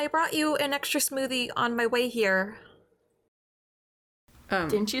 I brought you an extra smoothie on my way here.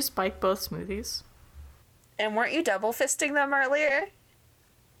 Didn't you spike both smoothies? And weren't you double fisting them earlier?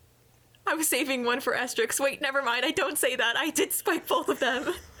 I was saving one for Asterix. Wait, never mind. I don't say that. I did spike both of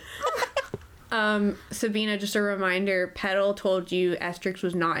them. Sabina, just a reminder, Petal told you Asterix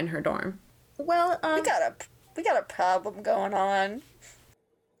was not in her dorm. Well, We got a problem going on.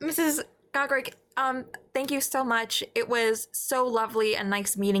 Mrs. Gogrig, thank you so much. It was so lovely and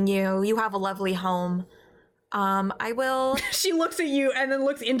nice meeting you. You have a lovely home. I will... She looks at you and then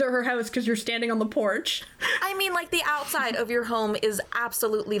looks into her house because you're standing on the porch. I mean, like, the outside of your home is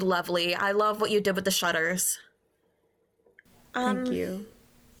absolutely lovely. I love what you did with the shutters. Thank you.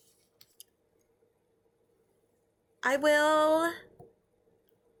 I will...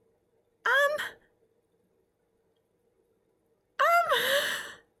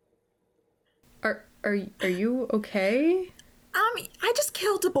 Are you okay? I just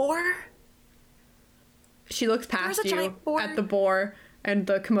killed a boar. She looks past There's a you giant boar. at the boar and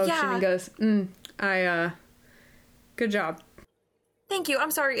the commotion Yeah. and goes, good job. Thank you.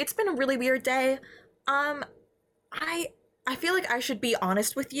 I'm sorry. It's been a really weird day. I feel like I should be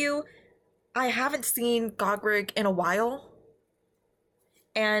honest with you. I haven't seen Gogrig in a while.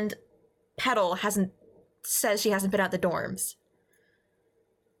 And Petal says she hasn't been at the dorms.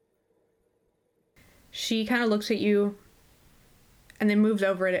 She kind of looks at you and then moves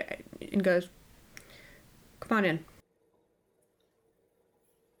over it and goes, come on in.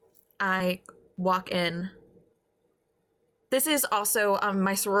 I walk in. This is also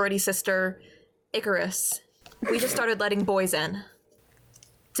my sorority sister, Icarus. We just started letting boys in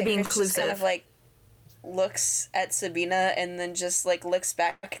to be Icarus inclusive. just kind of looks at Sabina and then just looks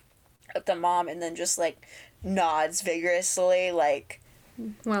back at the mom and then just nods vigorously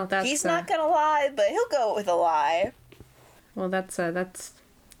Well, that's... he's not gonna lie, but he'll go with a lie. Well, that's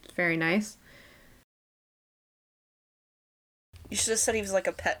very nice. You should have said he was like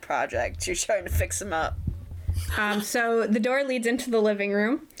a pet project. You're trying to fix him up. So the door leads into the living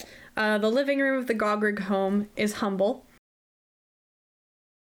room. The living room of the Gogrig home is humble.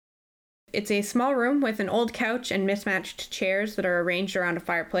 It's a small room with an old couch and mismatched chairs that are arranged around a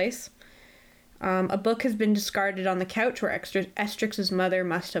fireplace. A book has been discarded on the couch where Estrix's mother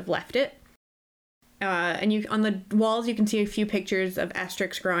must have left it. And on the walls you can see a few pictures of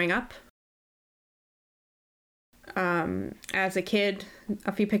Estrix growing up. As a kid,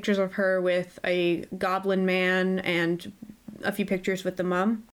 a few pictures of her with a goblin man and a few pictures with the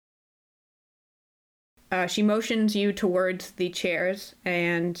mum. She motions you towards the chairs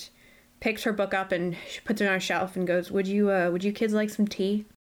and picks her book up and puts it on a shelf and goes, would you kids like some tea?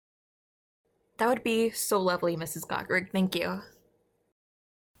 That would be so lovely, Mrs. Gogrig. Thank you.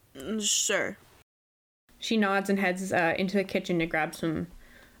 Sure. She nods and heads into the kitchen to grab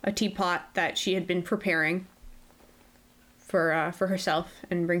a teapot that she had been preparing for herself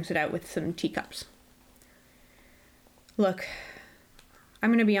and brings it out with some teacups. Look, I'm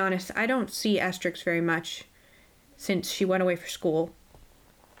going to be honest, I don't see Estrix very much since she went away for school.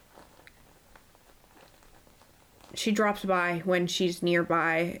 She drops by when she's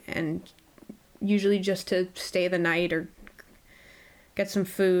nearby, and usually just to stay the night or get some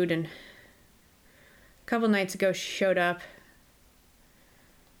food. And a couple nights ago she showed up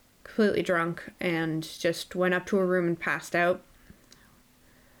completely drunk and just went up to her room and passed out.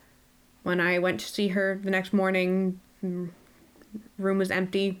 When I went to see her the next morning, the room was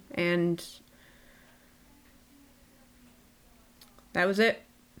empty, and that was it.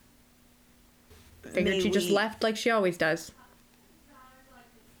 Figured she just left like she always does.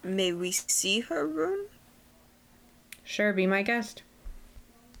 May we see her room? Sure, be my guest.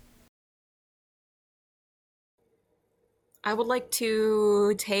 I would like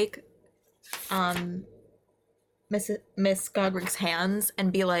to take Miss Gogrig's hands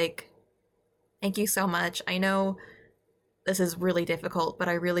and be like, thank you so much. I know this is really difficult, but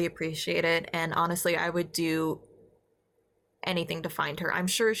I really appreciate it. And honestly, I would do anything to find her. I'm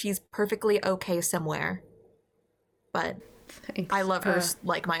sure she's perfectly okay somewhere. But Thanks. I love her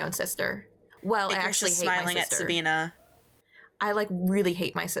like my own sister. Well, I actually hate my smiling sister. at Sabina. I like really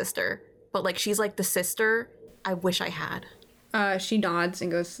hate my sister. But like she's like the sister I wish I had. She nods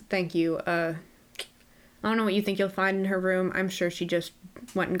and goes, thank you. I don't know what you think you'll find in her room. I'm sure she just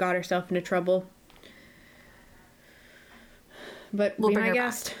went and got herself into trouble. But We'll be bring my her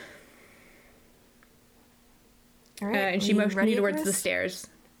guest. All right. And she you motioned ready, you towards Icarus? the stairs.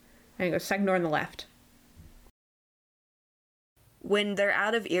 And he goes, second door on the left. When they're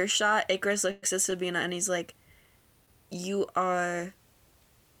out of earshot, Icarus looks at Sabina and he's like, you are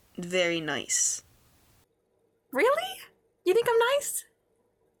very nice. Really? You think I'm nice?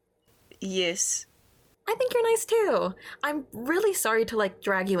 Yes. I think you're nice too. I'm really sorry to like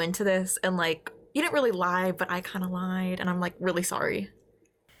drag you into this and like you didn't really lie, but I kind of lied and I'm like really sorry.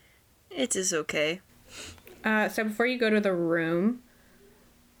 It is okay. So before you go to the room,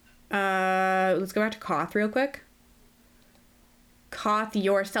 let's go back to Koth real quick. Koth,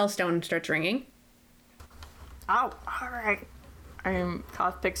 your cell stone starts ringing. Oh, alright.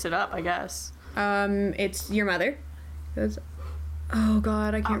 Koth picks it up, I guess. It's your mother. Goes, oh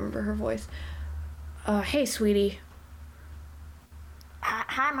god, I can't remember her voice. Hey, sweetie.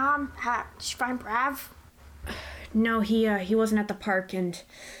 Hi, Mom. Did you find Brav? No, he wasn't at the park, and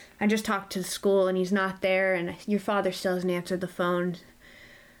I just talked to the school, and he's not there, and your father still hasn't answered the phone.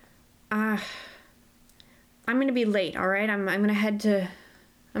 I'm gonna be late, all right? I'm gonna head to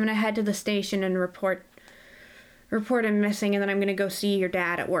the station and report him missing, and then I'm gonna go see your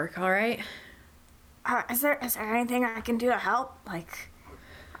dad at work, all right? Is there anything I can do to help? Like,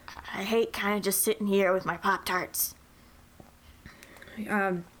 I hate kind of just sitting here with my Pop-Tarts.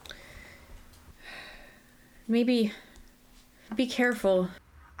 Maybe be careful.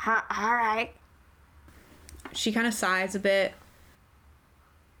 Alright. She kind of sighs a bit.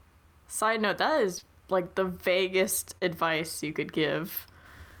 Side note, that is like the vaguest advice you could give.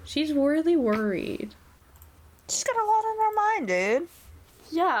 She's really worried. She's got a lot on her mind, dude.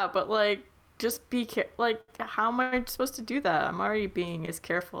 Yeah, but like, just be like, how am I supposed to do that? I'm already being as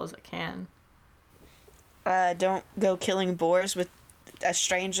careful as I can. Don't go killing boars with a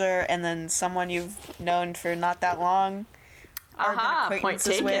stranger and then someone you've known for not that long. Aha, point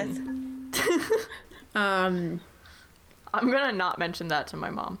taken. Um, I'm gonna not mention that to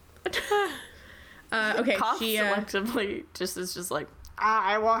my mom. okay, Koth she selectively is just like,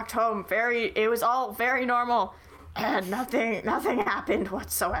 I walked home it was all very normal. And nothing happened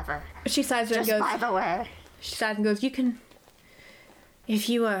whatsoever. she sighs and Just goes. by the way. She sighs and goes. You can, if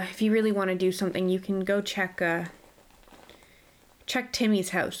you really want to do something, you can go check Timmy's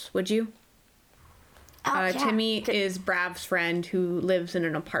house. Would you? Oh, yeah. Timmy is Brav's friend who lives in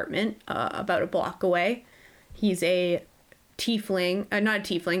an apartment about a block away. He's a tiefling, not a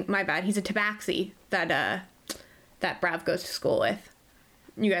tiefling, my bad. He's a tabaxi that Brav goes to school with.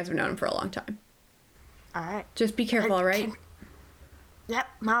 You guys have known him for a long time. All right. Just be careful, all right? Yep,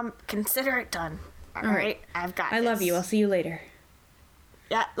 Mom, consider it done. All right. I've got I love this. you. I'll see you later.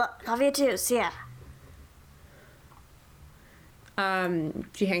 Yeah, love you too. See ya.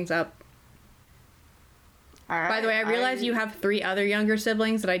 She hangs up. All right. By the way, I realize you have 3 other younger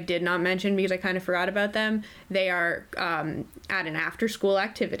siblings that I did not mention because I kind of forgot about them. They are at an after-school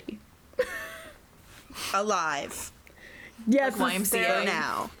activity. Alive. Yes, Like YMCA. For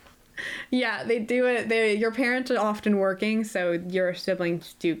now. Yeah, they do it. Your parents are often working, so your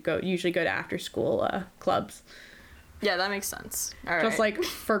siblings usually go to after-school clubs. Yeah, that makes sense. All right. Just like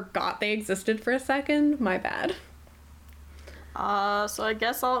forgot they existed for a second. My bad. So I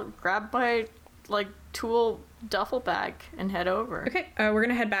guess I'll grab my tool duffel bag and head over. Okay, we're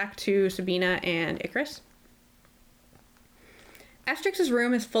gonna head back to Sabina and Icarus. Asterix's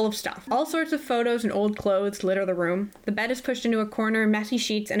room is full of stuff. All sorts of photos and old clothes litter the room. The bed is pushed into a corner, messy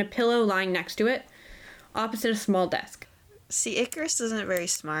sheets, and a pillow lying next to it, opposite a small desk. See, Icarus isn't very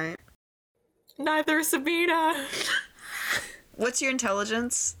smart. Neither is Sabina. What's your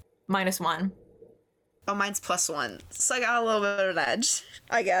intelligence? -1. Oh, mine's +1. So I got a little bit of an edge,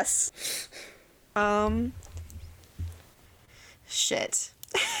 I guess. Shit.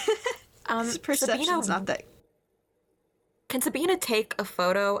 Perception's Sabina, not that... can Sabina take a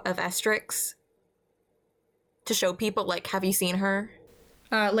photo of Asterix to show people? Like, have you seen her?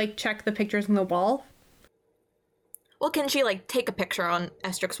 Check the pictures on the wall. Well, can she take a picture on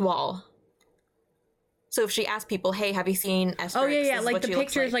Asterix's wall? So if she asks people, "Hey, have you seen Asterix?" Oh, yeah, This is like what the she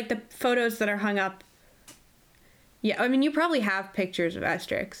looks pictures, like the photos that are hung up. Yeah, I mean, you probably have pictures of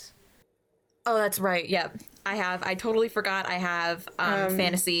Asterix. Oh, that's right. Yeah, I have. I totally forgot. I have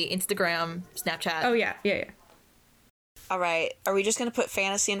fantasy, Instagram, Snapchat. Oh, yeah. Alright, are we just gonna put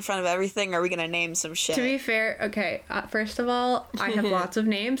fantasy in front of everything, or are we gonna name some shit? To be fair, okay, first of all, I have lots of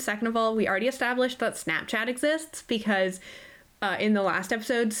names. Second of all, we already established that Snapchat exists because in the last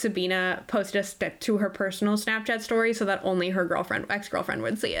episode, Sabina posted a step to her personal Snapchat story so that only her ex-girlfriend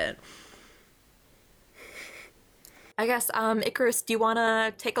would see it. I guess, Icarus, do you want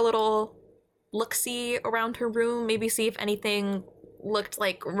to take a little look-see around her room? Maybe see if anything looked,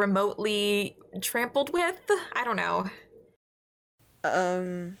 remotely trampled with? I don't know.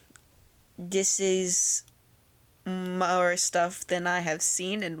 This is more stuff than I have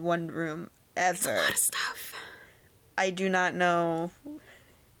seen in one room ever. A lot of stuff. I do not know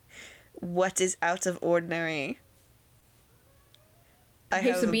what is out of ordinary.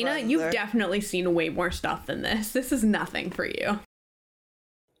 Hey, Sabina, you've definitely seen way more stuff than this. This is nothing for you.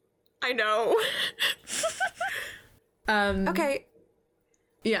 I know. Okay.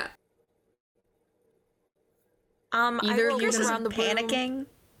 Yeah. Either of you look around the room. panicking?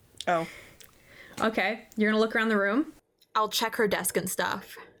 Oh. Okay, you're gonna look around the room? I'll check her desk and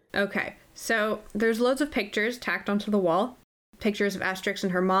stuff. Okay, so there's loads of pictures tacked onto the wall. Pictures of Asterix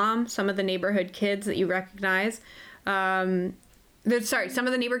and her mom, some of the neighborhood kids that you recognize. Some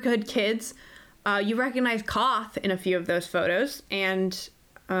of the neighborhood kids. You recognize Koth in a few of those photos, and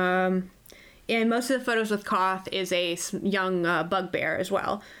most of the photos with Koth is a young bugbear as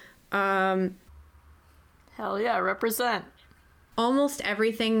well. Hell yeah, represent. Almost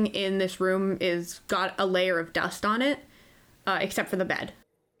everything in this room is got a layer of dust on it, except for the bed.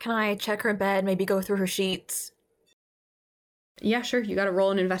 Can I check her bed, maybe go through her sheets? Yeah, sure. You gotta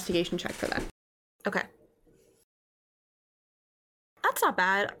roll an investigation check for that. Okay. That's not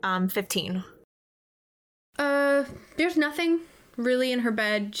bad. 15. There's nothing really in her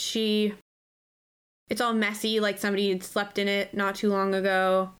bed. It's all messy, like somebody had slept in it not too long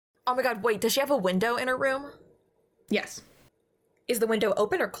ago. Oh my god, wait, does she have a window in her room? Yes. Is the window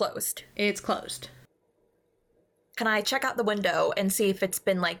open or closed? It's closed. Can I check out the window and see if it's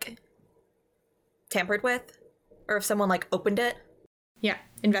been, tampered with? Or if someone, opened it? Yeah,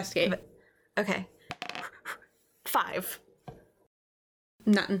 investigate. Okay. 5.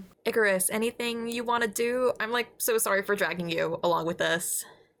 Nothing. Icarus, anything you want to do? I'm, so sorry for dragging you along with this.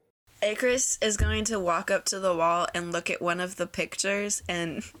 Icarus is going to walk up to the wall and look at one of the pictures,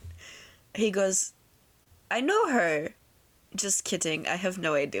 and he goes, I know her. Just kidding. I have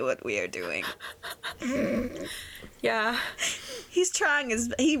no idea what we are doing. Yeah. He's trying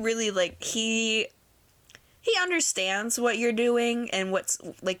he really, he understands what you're doing and what's,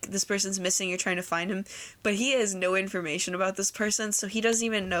 this person's missing, you're trying to find him, but he has no information about this person, so he doesn't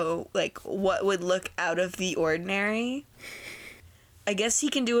even know, what would look out of the ordinary. I guess he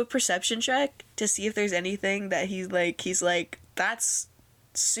can do a perception check to see if there's anything that he's like, that's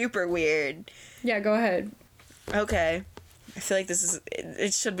super weird. Yeah, go ahead. Okay. I feel like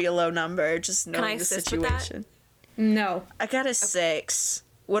it should be a low number, just I knowing the assist with that? situation. No. I got a 6.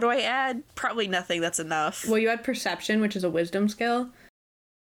 What do I add? Probably nothing, that's enough. Well, you had perception, which is a wisdom skill.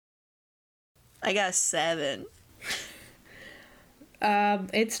 I got a 7.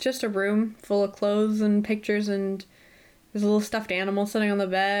 It's just a room full of clothes and pictures, and there's a little stuffed animal sitting on the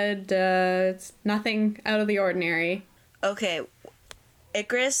bed. It's nothing out of the ordinary. Okay,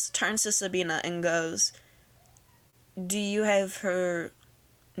 Icarus turns to Sabina and goes, do you have her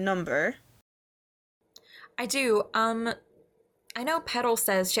number? I do. I know Petal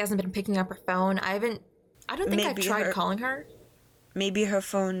says she hasn't been picking up her phone. I don't think I've Maybe tried calling her. Maybe her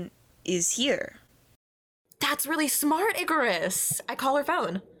phone is here. That's really smart, Icarus. I call her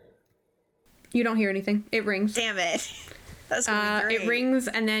phone. You don't hear anything. It rings. Damn it. That's gonna be great. It rings,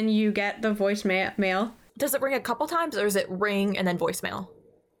 and then you get the voicemail. Does it ring a couple times, or is it ring and then voicemail?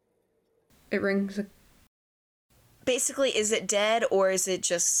 It rings. Basically, is it dead, or is it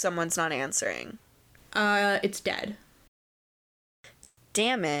just someone's not answering? It's dead.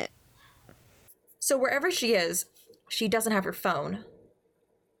 Damn it. So wherever she is, she doesn't have her phone.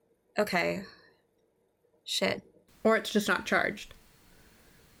 Okay. Shit. Or it's just not charged.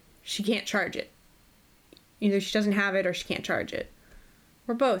 She can't charge it. Either she doesn't have it or she can't charge it.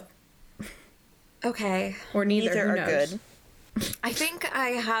 Or both. Okay. Or neither. Neither Who are knows? good. I think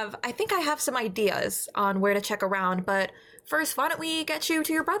I have some ideas on where to check around, but first, why don't we get you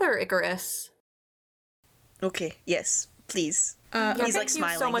to your brother, Icarus? Okay, yes, please. Yeah, He's thank like you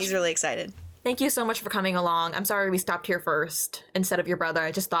smiling. so much. He's really excited. Thank you so much for coming along. I'm sorry we stopped here first instead of your brother.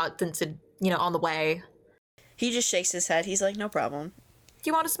 I just thought since it, on the way. He just shakes his head. He's like, no problem. Do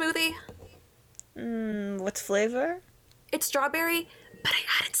you want a smoothie? What flavor? It's strawberry, but I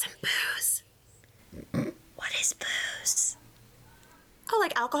added some booze. What is booze? Oh,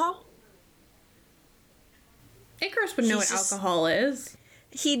 like alcohol? Icarus would know He's what just- alcohol is.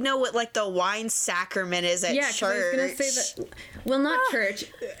 He'd know what, like, the wine sacrament is at Yeah, 'cause church. I was gonna say that. Well, not church.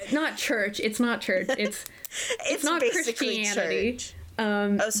 Not church. It's not church. It's not basically Christianity. church.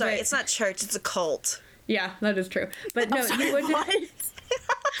 Oh, Sorry, it's not church, it's a cult. Yeah, that is true. But no, you would.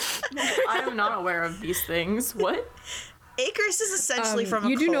 I am not aware of these things. What? Icarus is essentially from a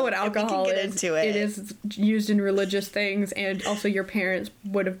you cult. do know what and alcohol we can get is. into it. It is used in religious things, and also your parents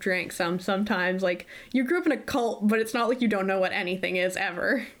would have drank some sometimes. Like, you grew up in a cult, but it's not like you don't know what anything is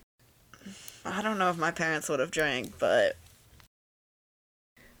ever. I don't know if my parents would have drank, but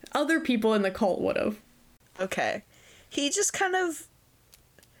Other people in the cult would have. okay. He just kind of...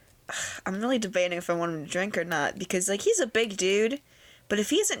 I'm really debating if I want him to drink or not, because, like, he's a big dude, but if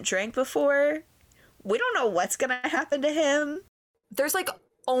he hasn't drank before, we don't know what's gonna happen to him. There's like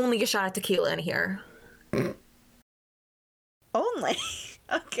only a shot of tequila in here. Only.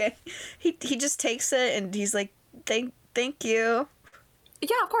 Okay. He just takes it and he's like, thank you.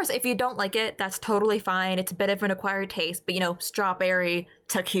 Yeah, of course. If you don't like it, that's totally fine. It's a bit of an acquired taste, but strawberry,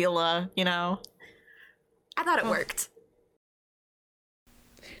 tequila, I thought it worked.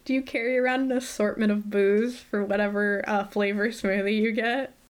 Do you carry around an assortment of booze for whatever flavor smoothie you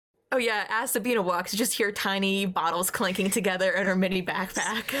get? Oh yeah, as Sabina walks, you just hear tiny bottles clinking together in her mini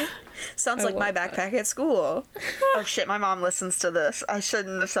backpack. Sounds I like my love that. backpack at school. Oh shit, my mom listens to this. I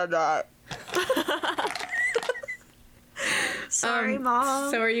shouldn't have said that. Sorry,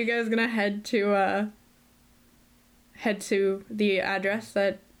 Mom. So are you guys gonna head to the address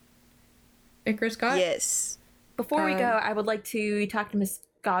that Icarus got? Yes. Before we go, I would like to talk to Miss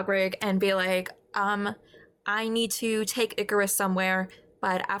Gogrig and be like, I need to take Icarus somewhere,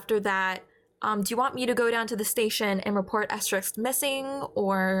 but after that, do you want me to go down to the station and report Asterix missing,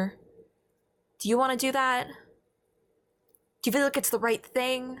 or do you want to do that? Do you feel like it's the right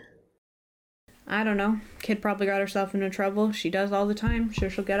thing? I don't know. Kid probably got herself into trouble. She does all the time. Sure,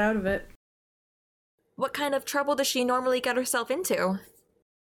 she'll get out of it. What kind of trouble does she normally get herself into?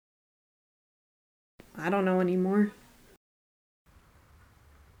 I don't know anymore.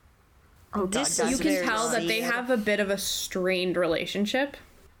 Oh god, This guys, You is can very tell that they sad. have a bit of a strained relationship.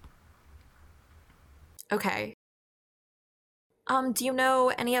 Okay. Do you know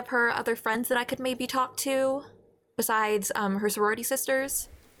any of her other friends that I could maybe talk to? Besides, her sorority sisters?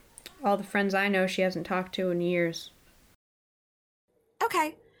 All the friends I know she hasn't talked to in years.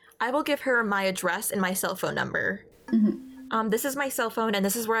 Okay. I will give her my address and my cell phone number. This is my cell phone, and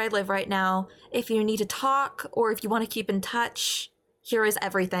this is where I live right now. If you need to talk, or if you want to keep in touch, here is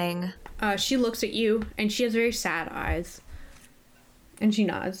everything. She looks at you, and she has very sad eyes. And she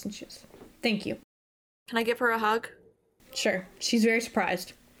nods, and she says, "Thank you." Can I give her a hug? Sure. She's very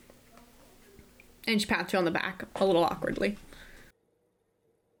surprised. And she pats you on the back, a little awkwardly.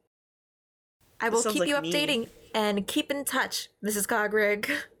 I will sounds keep you like me. updating. And keep in touch, Mrs. Cogrig.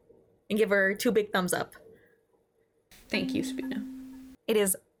 And give her 2 big thumbs up. Thank you, Sabina. It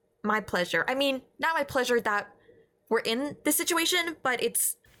is my pleasure. I mean, not my pleasure that we're in this situation, but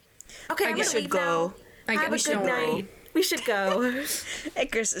it's... Okay, I'm guess gonna we leave should now. go. Have a good night. We should go.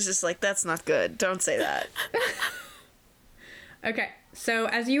 Icarus is just like, that's not good. Don't say that. Okay, so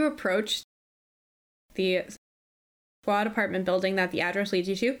as you approach the squad apartment building that the address leads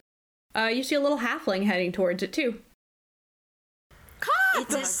you to, you see a little halfling heading towards it too. It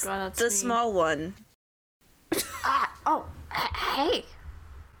my is God, that's the me. small one. Hey.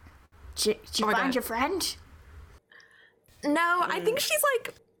 Did you Oh my find God. your friend? No, I think she's,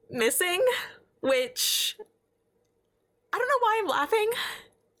 like, missing, which... I don't know why I'm laughing.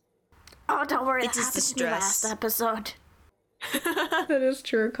 Oh, don't worry. It That is happened the to me last stress. episode. That is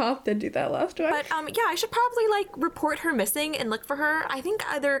true. Koth did do that last time. But, yeah, I should probably, like, report her missing and look for her. I think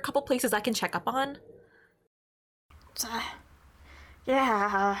there are a couple places I can check up on.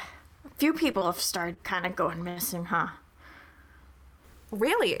 Yeah, a few people have started kind of going missing, huh?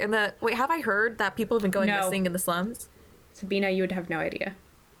 Really? Wait, have I heard that people have been going No. missing in the slums? Sabina, you would have no idea.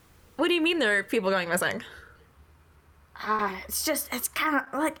 What do you mean there are people going missing? It's kind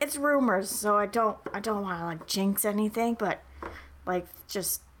of like it's rumors, so I don't want to like jinx anything, but like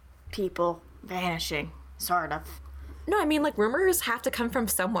just people vanishing, sort of. No, I mean, like, rumors have to come from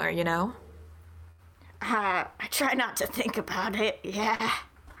somewhere, you know? I try not to think about it. Yeah.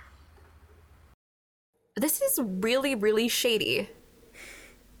 This is really, really shady.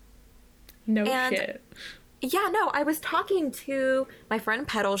 No And- shit. Yeah, no, I was talking to my friend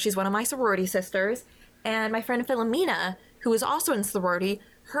Petal, she's one of my sorority sisters, and my friend Philomena, who is also in sorority.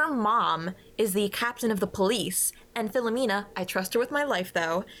 Her mom is the captain of the police, and Philomena, I trust her with my life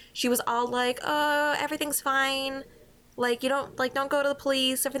though, she was all like, everything's fine. Like, don't go to the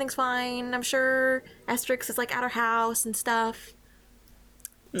police, everything's fine. I'm sure Estrix is, like, at her house and stuff.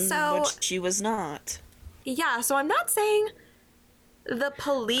 So, Which she was not. yeah, so I'm not saying the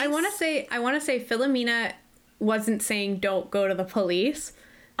police... I want to say Philomena wasn't saying don't go to the police.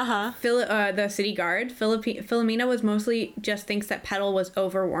 Uh-huh. The city guard, Philomena was mostly just thinks that Petal was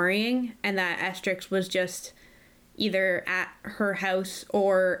over worrying and that Estrix was just either at her house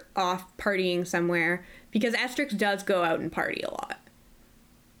or off partying somewhere, because Estrix does go out and party a lot.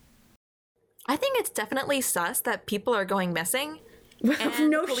 I think it's definitely sus that people are going missing. And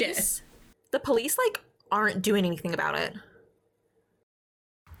No the shit. police, the police, like, aren't doing anything about it.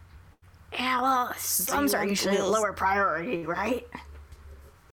 Yeah, well, slums are want usually a wheels? lower priority, right?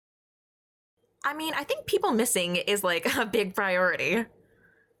 I mean, I think people missing is, like, a big priority.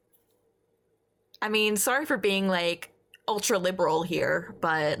 I mean, sorry for being, like, ultra liberal here,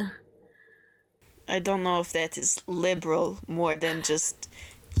 but I don't know if that is liberal more than just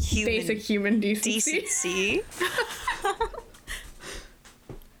human Basic human decency. decency.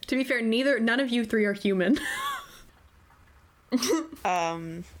 To be fair, none of you three are human.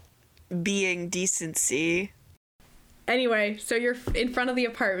 Being decency. Anyway, so you're in front of the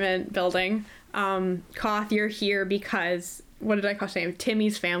apartment building. Koth, you're here because, what did I call his name?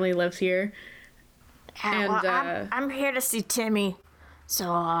 Timmy's family lives here. Yeah, And, well, I'm here to see Timmy, so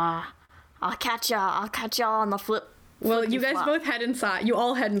I'll catch y'all on the flip. Well, you guys flop. both head inside. You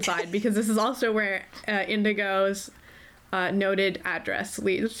all head inside because this is also where Indigo's noted address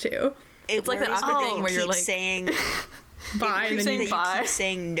leads to. It's like that awkward thing where you're like- saying Bye. And then that you, you Bye. keep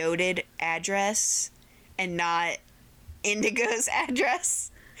saying noted address and not Indigo's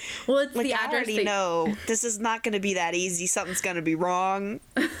address. well, it's Like, the I address. already that- know this is not going to be that easy. Something's going to be wrong.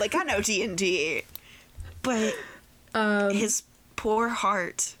 Like, I know D&D, but his poor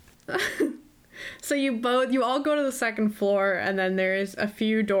heart. So you all go to the second floor, and then there's a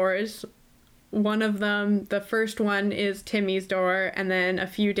few doors. One of them, the first one, is Timmy's door, and then a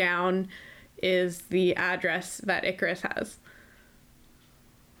few down is the address that Icarus has.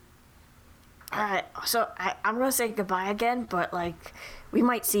 Alright, so I'm gonna say goodbye again, but like, we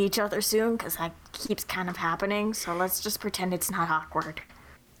might see each other soon, because that keeps kind of happening, so let's just pretend it's not awkward.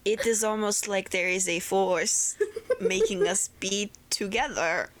 It is almost like there is a force making us be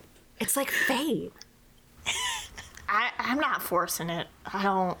together. It's like fate. I'm not forcing it. I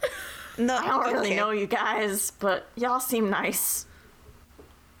don't No, really okay. know you guys, but y'all seem nice.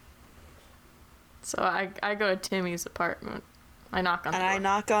 So I go to Timmy's apartment. I knock on the And I door.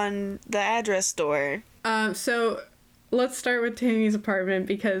 knock on the address door. So let's start with Timmy's apartment,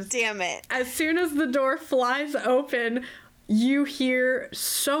 because Damn it. as soon as the door flies open, you hear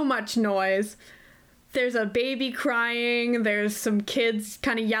so much noise. There's a baby crying, there's some kids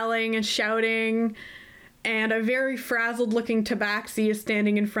kind of yelling and shouting, and a very frazzled looking tabaxi is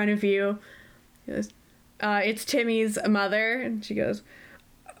standing in front of you. He goes, It's Timmy's mother, and she goes,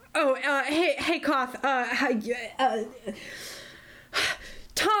 "Oh, hey, Koth,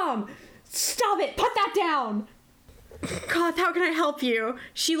 Tom, stop it! Put that down!" "Koth, how can I help you?"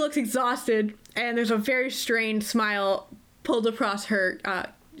 She looks exhausted, and there's a very strained smile pulled across her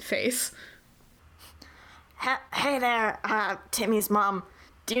face. Hey there, Timmy's mom.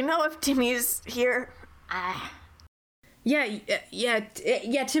 Do you know if Timmy's here? Yeah,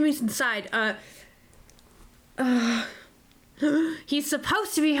 Timmy's inside. He's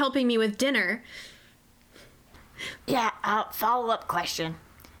supposed to be helping me with dinner. Yeah, follow-up question.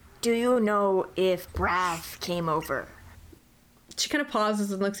 Do you know if Brav came over? She kind of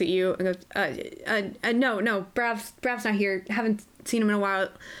pauses and looks at you and goes, no, Brav's not here. Haven't seen him in a while.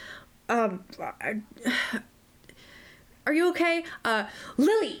 Are you okay?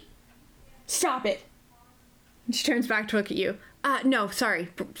 Lily! Stop it! And she turns back to look at you. No, sorry,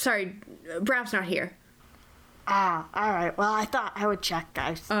 Brav's not here. Ah, alright, well, I thought I would check,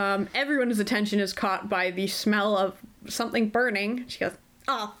 guys. Everyone's attention is caught by the smell of something burning. She goes,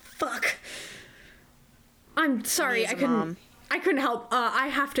 "Oh, fuck. I'm sorry, I couldn't help. I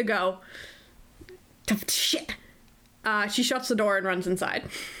have to go." Shit. She shuts the door and runs inside.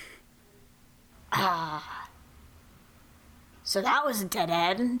 So that was a dead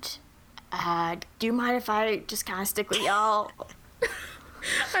end. Do you mind if I just kind of stick with y'all?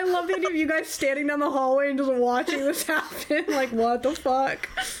 I love the idea of you guys standing down the hallway and just watching this happen. Like, what the fuck?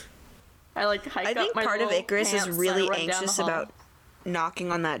 I think part of Icarus is really anxious about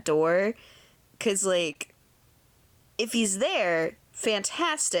knocking on that door. Because, like, if he's there,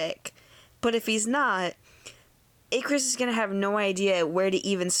 fantastic. But if he's not, Icarus is going to have no idea where to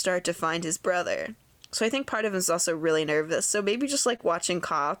even start to find his brother. So I think part of him is also really nervous. So maybe just, like, watching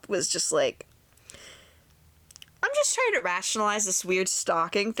Koth was just like, I'm just trying to rationalize this weird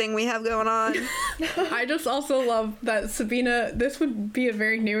stalking thing we have going on. I just also love that, Sabina, this would be a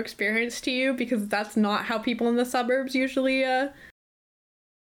very new experience to you because that's not how people in the suburbs usually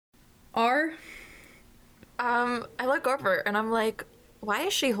are. I look over and I'm like, why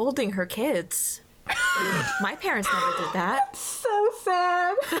is she holding her kids? My parents never did that. So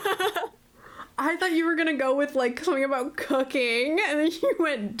sad. I thought you were gonna go with, like, something about cooking, and then you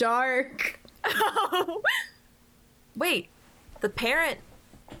went dark. Oh. Wait, the parent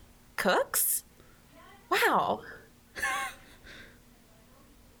cooks? Wow.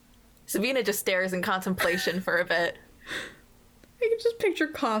 Sabina just stares in contemplation for a bit. I can just picture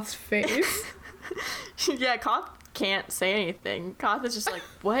Koth's face. Yeah, Koth can't say anything. Koth is just like,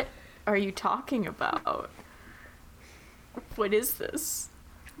 what are you talking about? What is this?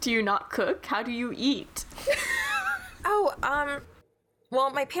 Do you not cook? How do you eat?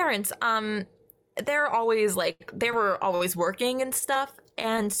 Well, my parents, they were always working and stuff,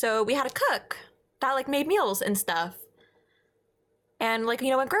 and so we had a cook that, like, made meals and stuff. And, like,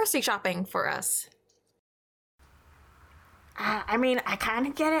 went grocery shopping for us. I mean, I kind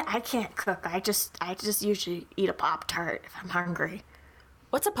of get it. I can't cook. I just usually eat a Pop-Tart if I'm hungry.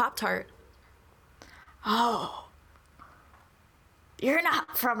 What's a Pop-Tart? Oh. You're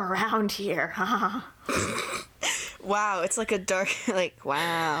not from around here, huh? Wow, it's like a dark, like,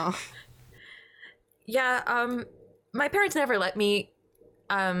 wow. Yeah, my parents never let me,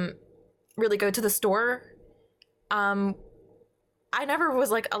 really go to the store. I never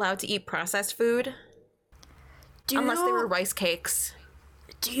was, like, allowed to eat processed food. Unless they were rice cakes.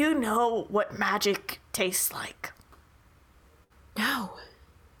 Do you know what magic tastes like? No.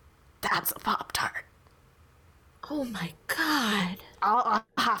 That's a Pop-Tart. Oh my god. I'll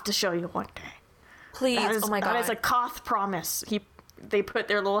have to show you one day. Please, oh my god. That is a Koth promise. They put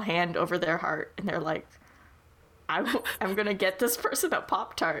their little hand over their heart, and they're like, I'm gonna get this person a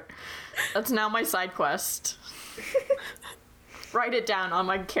Pop-Tart. That's now my side quest. Write it down on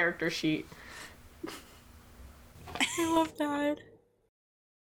my character sheet. I love that.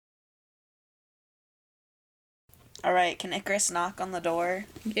 Alright, can Icarus knock on the door?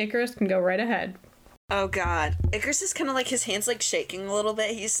 Icarus can go right ahead. Oh god. Icarus is kind of like, his hand's like shaking a little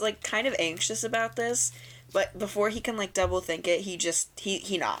bit. He's like kind of anxious about this. But before he can like double think it,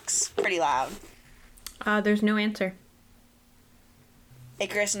 he knocks pretty loud. There's no answer.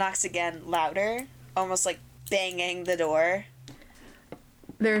 Icarus knocks again, louder, almost like banging the door.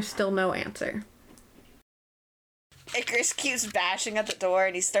 There's still no answer. Icarus keeps bashing at the door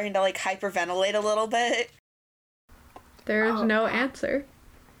and he's starting to like hyperventilate a little bit. There's no answer.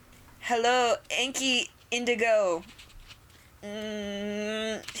 Hello, Enki Indigo.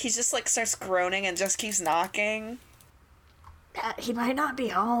 He just like starts groaning and just keeps knocking. He might not be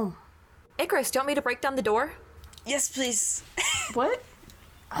home. Icarus, do you want me to break down the door? Yes, please. What?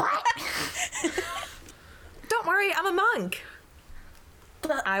 What? sorry, I'm a monk.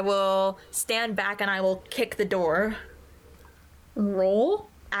 I will stand back and I will kick the door. Roll.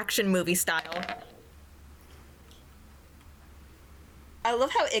 Action movie style. I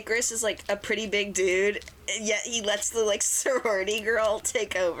love how Icarus is like a pretty big dude, and yet he lets the like sorority girl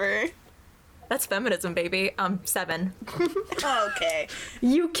take over. That's feminism, baby. 7. Okay.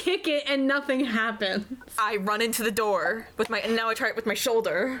 You kick it and nothing happens. I run into the door and now I try it with my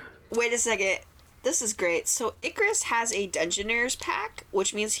shoulder. Wait a second. This is great. So Icarus has a Dungeoneer's pack,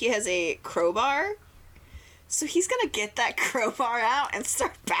 which means he has a crowbar. So he's gonna get that crowbar out and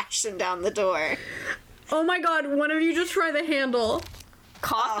start bashing down the door. Oh my god, one of you just try the handle.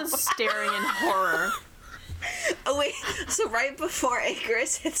 Koth is staring in horror. Oh wait, so right before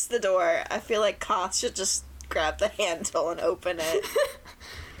Icarus hits the door, I feel like Koth should just grab the handle and open it.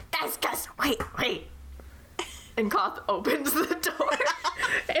 Guys, wait. And Koth opens the door.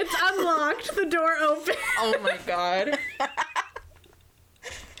 It's unlocked. The door open. Oh my god.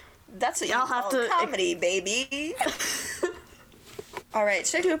 That's what Y'all y'all have have to- to comedy, baby. Alright,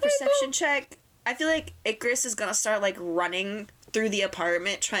 should I do a perception check? I feel like Icarus is gonna start like running through the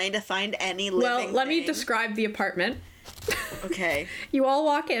apartment trying to find any living Well, let me thing. describe the apartment. Okay. You all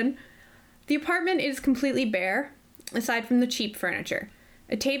walk in. The apartment is completely bare, aside from the cheap furniture.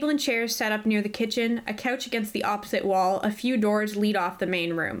 A table and chairs set up near the kitchen, a couch against the opposite wall, a few doors lead off the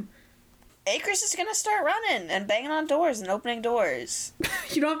main room. Icarus is gonna start running and banging on doors and opening doors.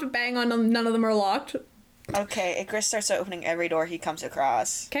 You don't have to bang on them, none of them are locked. Okay, Icarus starts opening every door he comes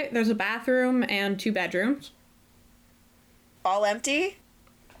across. Okay, there's a bathroom and 2 bedrooms. All empty?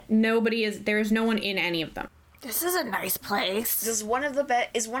 There is no one in any of them. This is a nice place. Is one of the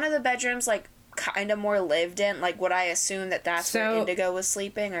bedrooms like kind of more lived in? Like, would I assume that that's where So- Indigo was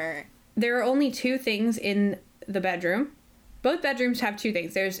sleeping, or? There are only 2 things in the bedroom. Both bedrooms have 2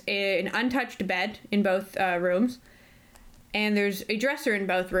 things. There's an untouched bed in both rooms, and there's a dresser in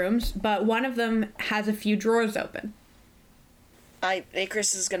both rooms, but one of them has a few drawers open.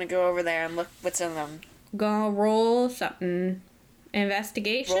 Icarus is gonna go over there and look what's in them. Go roll something.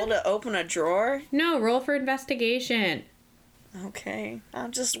 Investigation? Roll to open a drawer? No, roll for investigation. Okay.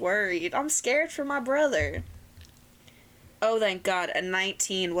 I'm just worried. I'm scared for my brother. Oh, thank God. A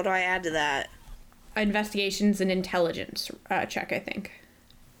 19. What do I add to that? Investigation's an intelligence check, I think.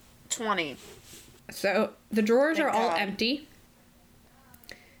 20. So the drawers Thank are all God. empty,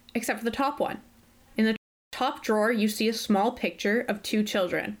 except for the top one. In the top drawer, you see a small picture of 2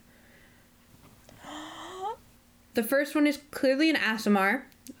 children. The first one is clearly an Aasimar,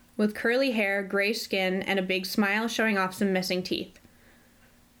 with curly hair, gray skin, and a big smile showing off some missing teeth.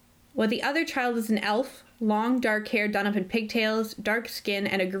 While the other child is an elf, long dark hair done up in pigtails, dark skin,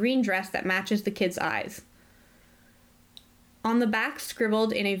 and a green dress that matches the kid's eyes. On the back,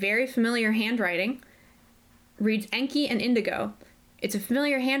 scribbled in a very familiar handwriting, reads Enki and Indigo. It's a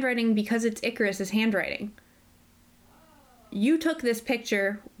familiar handwriting because it's Icarus's handwriting. You took this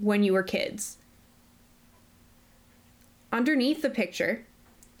picture when you were kids. Underneath the picture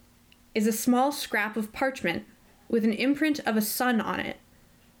is a small scrap of parchment with an imprint of a sun on it.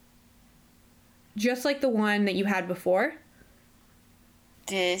 Just like the one that you had before.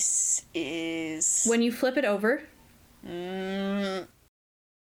 This is... When you flip it over, Mm,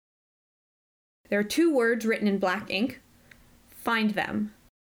 there are 2 words written in black ink. Find them.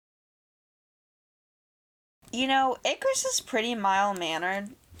 you know, Icarus is pretty mild-mannered,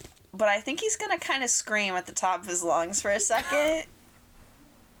 but I think he's gonna kind of scream at the top of his lungs for a second.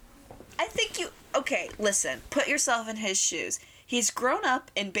 I think you... Okay, listen. Put yourself in his shoes. He's grown up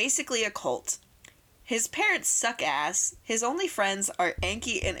in basically a cult. His parents suck ass. His only friends are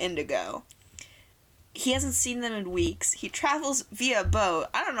Enki and Indigo. He hasn't seen them in weeks. He travels via boat.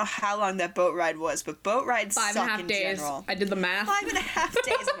 I don't know how long that boat ride was, but boat rides 5.5 suck in days. general. I did the math. 5.5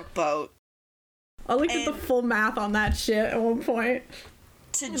 days on a boat. I looked at the and- full math on that shit at one point.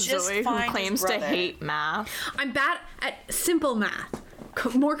 To just Zoe, who find claims his to brother. hate math. I'm bad at simple math.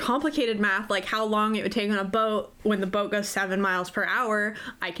 More complicated math, like how long it would take on a boat when the boat goes 7 miles per hour,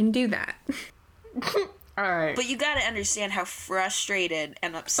 I can do that. Alright. But you gotta understand how frustrated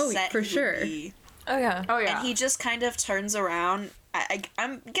and upset for he would sure. be. Oh yeah. Oh, yeah. And he just kind of turns around.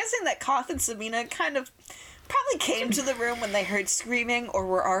 I'm guessing that Koth and Sabina kind of probably came to the room when they heard screaming or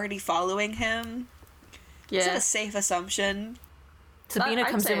were already following him. Is that yeah. a safe assumption? Sabina I'd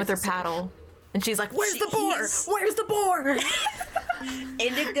comes say in with it's her a safe- paddle. And she's like, "Where's the boar? He's- Where's the boar?"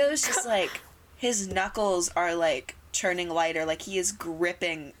 Indigo's just like, his knuckles are like turning lighter, like he is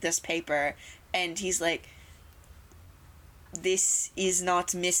gripping this paper, and he's like, this is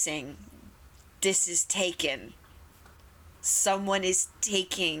not missing. This is taken. Someone is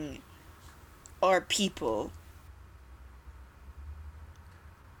taking our people.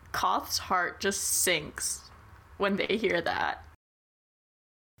 Koth's heart just sinks when they hear that.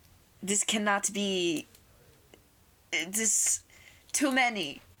 This cannot be. This. Too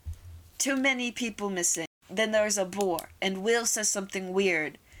many people missing. Then there's a boar, and Will says something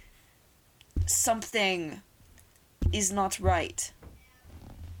weird. Something is not right.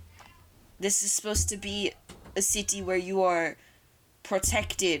 This is supposed to be a city where you are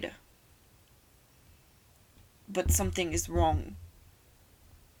protected. But something is wrong.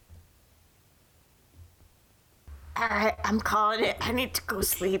 Alright, I'm calling it. I need to go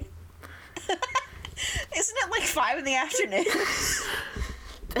sleep. Isn't it like 5 in the afternoon?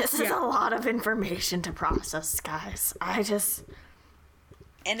 This is a lot of information to process, guys. And it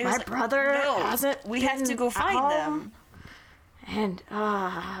My was like, brother no, hasn't we have to been go find home. them. And, We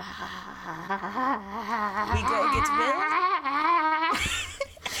go get Will.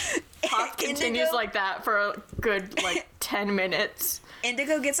 Koth continues Indigo- like that for a good, 10 minutes.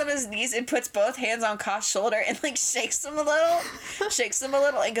 Indigo gets on his knees and puts both hands on Koth's shoulder and shakes him a little,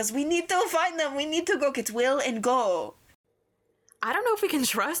 and goes, "We need to find them. We need to go get Will and go." I don't know if we can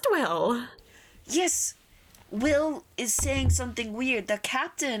trust Will. Yes, Will is saying something weird. The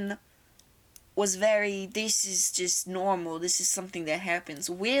captain was this is just normal. This is something that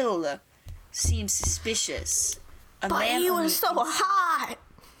happens. Will seems suspicious. but he was so hot.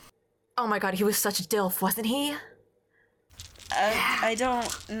 Oh my god, he was such a dilf, wasn't he? I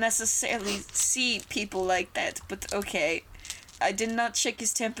don't necessarily see people like that, but okay. I did not check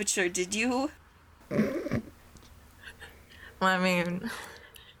his temperature, did you? I mean...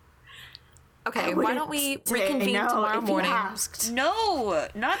 Okay, I why don't we wouldn't say reconvene no tomorrow if you morning? asked. No,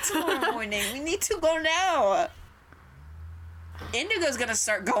 not tomorrow morning. We need to go now. Indigo's gonna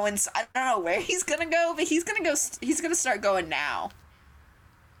start going. I don't know where he's gonna go, but he's gonna go. He's gonna start going now.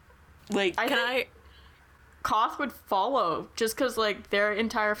 Koth would follow just because, their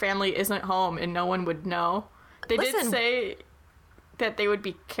entire family isn't home and no one would know. They did Listen. say that they would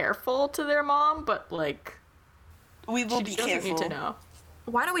be careful to their mom, but, we will she be doesn't careful. need to know.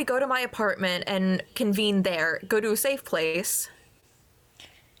 Why don't we go to my apartment and convene there? Go to a safe place.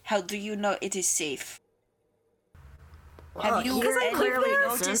 How do you know it is safe? Well, Have you here it clearly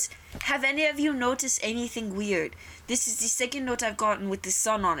noticed? Have any of you noticed anything weird? This is the second note I've gotten with the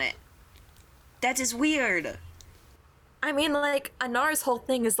sun on it. That is weird. I mean, Anar's whole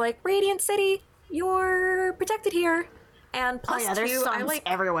thing is Radiant City, you're protected here. And Oh plus yeah, there's two, suns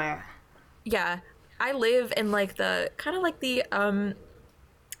everywhere. yeah, I live in I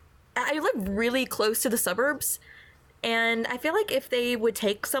live really close to the suburbs. And I feel like if they would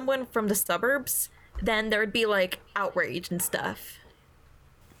take someone from the suburbs, then there would be outrage and stuff.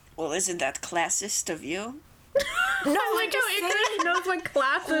 Well, isn't that classist of you? No, I'm just saying, He knows what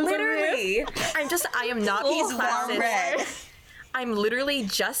classes literally. I am not being He's warm classist. red. I'm literally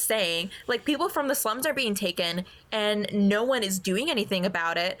just saying, people from the slums are being taken and no one is doing anything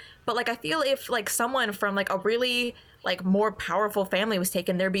about it. But I feel if someone from a really more powerful family was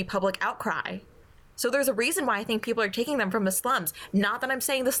taken, there'd be public outcry. So there's a reason why I think people are taking them from the slums. Not that I'm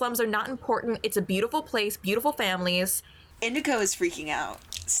saying the slums are not important. It's a beautiful place, beautiful families. Indigo is freaking out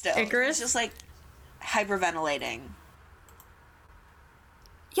still. Icarus? He's just hyperventilating.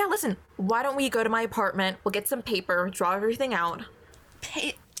 Yeah, listen, why don't we go to my apartment? We'll get some paper, draw everything out.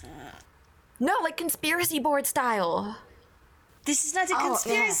 No, conspiracy board style. This is not a Oh,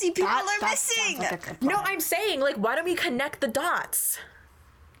 conspiracy. yeah. People That are sounds missing. like a good No, plan. I'm saying, why don't we connect the dots?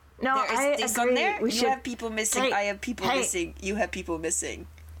 No, I There's agree. on there. We You should. have people missing. Hey, I have people hey. missing. You have people missing.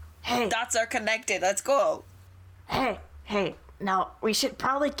 Hey, Dots are connected. Let's go. hey. Now we should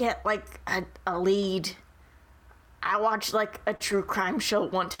probably get a lead. I watched a true crime show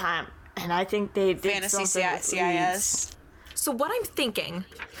one time, and I think they did Fantasy something with CIS. So what I'm thinking,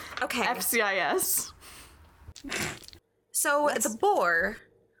 okay, FCIS. so the boar,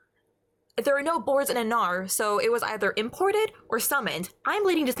 there are no boars in Anar, so it was either imported or summoned. I'm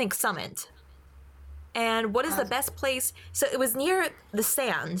leading to think summoned. And what is the best place? So it was near the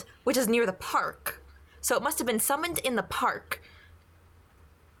sand, which is near the park. So it must have been summoned in the park.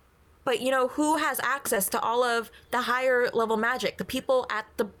 But who has access to all of the higher level magic? The people at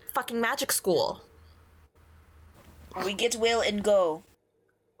the fucking magic school. We get Will and go.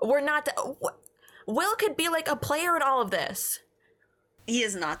 We're not. Will could be a player in all of this. He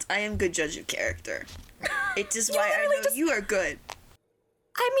is not. I am good judge of character. It is why I literally know just- you are good.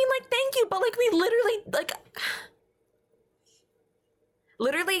 I mean, thank you, but we literally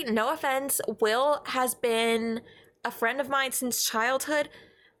literally, no offense, Will has been a friend of mine since childhood.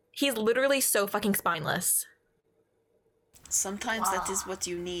 He's literally so fucking spineless. Sometimes that is what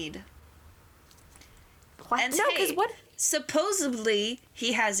you need. What? And No, 'cause hey, what- supposedly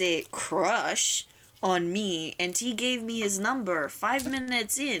he has a crush on me, and he gave me his number 5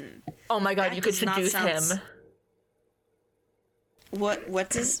 minutes in. Oh my god, That you could does not seduce sound him. What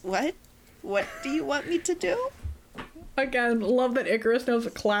do you want me to do? Again, love that Icarus knows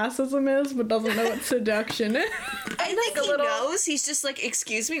what classism is, but doesn't know what seduction is. I think a he little- knows. He's just like,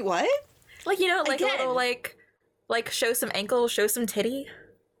 excuse me, what? Like, you know, like a Again. little, like show some ankle, show some titty.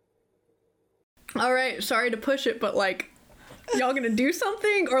 All right, sorry to push it, but like, y'all gonna do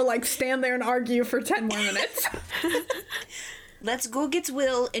something or like stand there and argue for 10 more minutes? Let's go get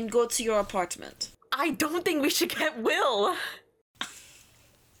Will and go to your apartment. I don't think we should get Will.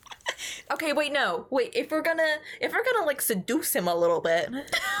 Okay, wait, no. Wait, if we're gonna like seduce him a little bit.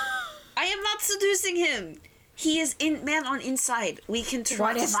 I am not seducing him. He is man on inside. We can trust.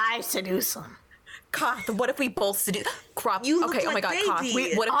 What if I seduce him? Koth, what if we both seduce crop? You look okay, oh my like god, Koth.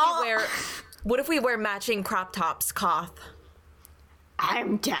 baby. What if we wear matching crop tops, Koth?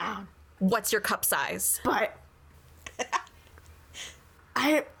 I'm down. What's your cup size? But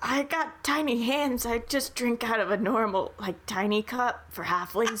I got tiny hands. I just drink out of a normal, like, tiny cup for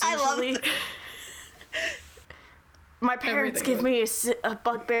halflings I love usually. My parents Everything give me a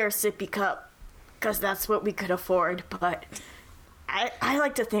bugbear sippy cup because that's what we could afford. But I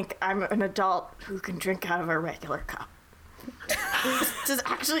like to think I'm an adult who can drink out of a regular cup. This is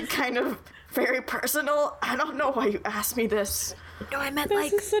actually kind of very personal. I don't know why you asked me this. No, I meant This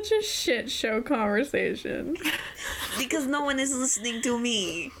like is such a shit show conversation. Because no one is listening to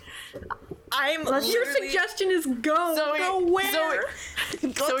me. I'm Your literally- suggestion is go. Zoe, go where?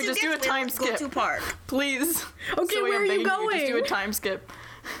 Zoe, Go So to just do a get Will, time Go skip. to park. please. Okay, Zoe, where I'm are you begging going? Just do a time skip.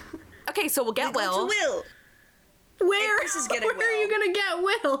 Okay, so we'll get Go to Will. Will. Where? Icarus is getting Where are you Will. gonna get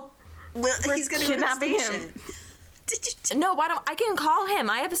Will? Will, he's gonna go to the kidnapping him. station. Did you No, why don't I can call him?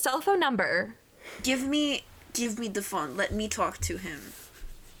 I have a cell phone number. give me the phone. Let me talk to him.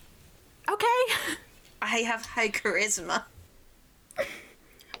 Okay. I have high charisma.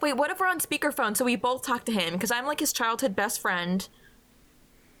 Wait, what if we're on speakerphone so we both talk to him? Because I'm like his childhood best friend.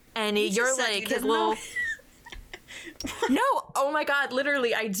 And You you're just said like you his didn't little. know. No! Oh my god,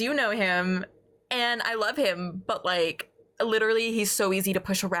 literally, I do know him. And I love him, but like, literally, he's so easy to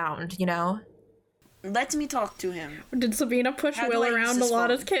push around, you know? Let me talk to him. Did Sabina push How do Will I use around a this lot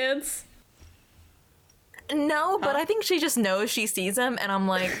phone? as kids? No, but I think she just knows she sees him, and I'm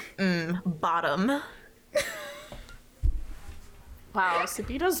like, bottom. Wow,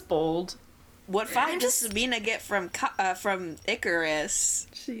 Sabina's bold. What vibe does Sabina get from Icarus?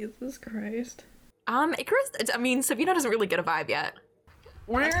 Jesus Christ. Icarus, I mean, Sabina doesn't really get a vibe yet.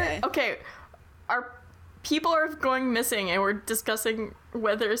 Okay. Our people are going missing, and we're discussing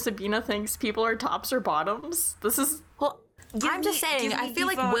whether Sabina thinks people are tops or bottoms. This is Well, I'm just me- saying, give I me feel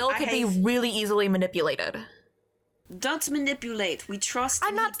like Devon, Will I could be have- really easily manipulated. Don't manipulate. We trust.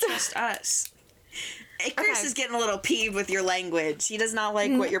 I'm not- You trust us. Icarus Okay. is getting a little peeved with your language. He does not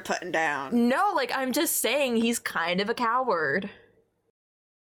like what you're putting down. No, like, I'm just saying he's kind of a coward.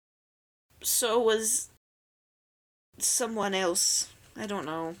 So was someone else. I don't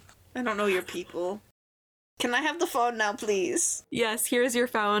know. I don't know your people. Can I have the phone now, please? Yes, here's your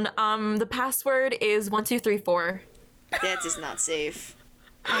phone. The password is 1234. That is not safe.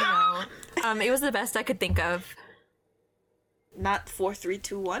 I know. It was the best I could think of. Not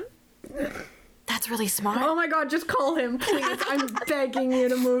 4321? That's really smart. Oh my god, just call him, please. I'm begging you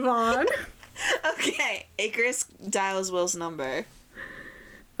to move on. Okay. Icarus dials Will's number.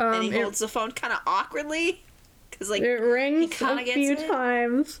 And he holds the phone kind of awkwardly. Because, like, It rings kinda a gets few it.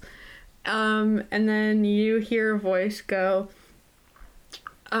 times. And then you hear a voice go,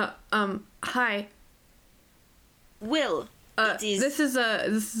 hi. Will. It is. This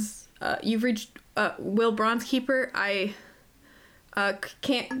is you've reached Will Bronzekeeper. I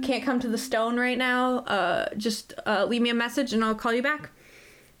can't come to the stone right now. Just leave me a message and I'll call you back.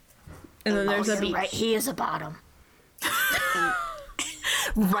 And then there's a you're beep. right. He is a bottom.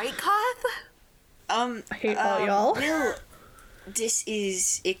 Right, Koth? I hate all y'all. Will, this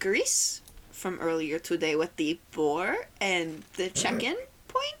is Icarus from earlier today with the boar and the check-in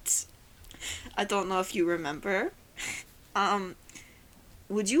point. I don't know if you remember.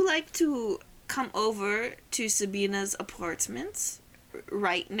 Would you like to come over to Sabina's apartment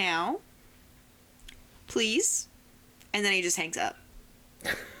right now? Please? And then he just hangs up.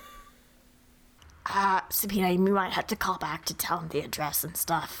 Sabina, you might have to call back to tell him the address and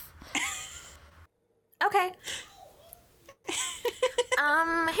stuff. Okay.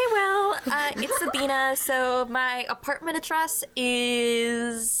 Hey Will, it's Sabina. So my apartment address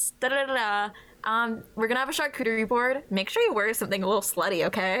is da-da-da-da. We're gonna have a charcuterie board. Make sure you wear something a little slutty,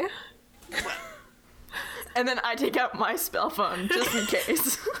 okay? And then I take out my spell phone just in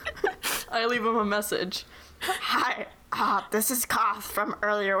case. I leave him a message. Hi, this is Koth from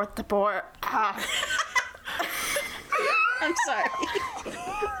earlier with the boar. I'm sorry.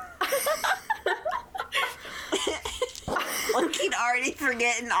 Like he'd already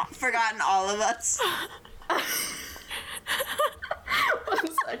forgotten all of us. 1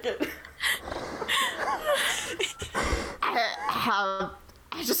 second. I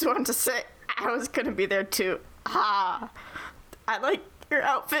just wanted to say I was gonna be there too. I like your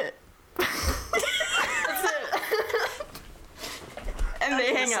outfit. And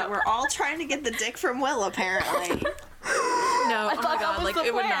they hang So up. we're all trying to get the dick from Will, apparently. No, oh my thought that god, was like the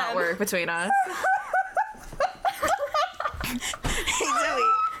it would not plan. work between us. Hey,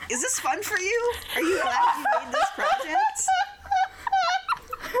 Zoe, is this fun for you? Are you glad you made this project?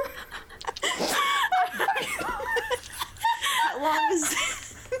 How long is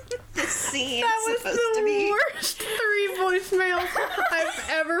this scene That was supposed to the be? worst 3 voicemails I've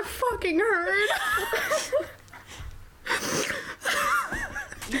ever fucking heard.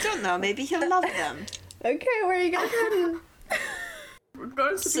 You don't know. Maybe he'll love them. Okay, where are you guys heading? We're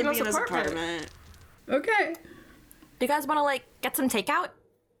going to Sabina's Sabina's apartment. Okay. Do you guys want to like get some takeout?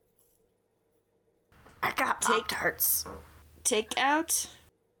 I got Pop-Tarts. Take out.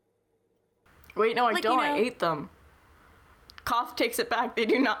 Wait, no, I Like, don't. you know- I ate them. Koth takes it back. They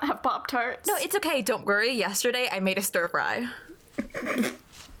do not have Pop-Tarts. No, it's okay. Don't worry. Yesterday I made a stir fry.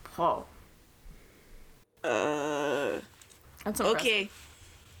 Whoa. That's impressive. Okay.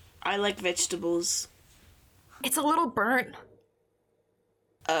 I like vegetables. It's a little burnt.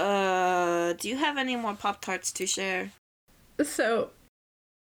 Do you have any more Pop-Tarts to share? So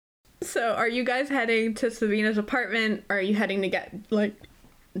are you guys heading to Sabina's apartment? Or are you heading to get, like,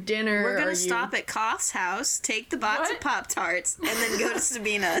 dinner? We're Are gonna you- stop at Koth's house, take the box What? of Pop-Tarts, and then go to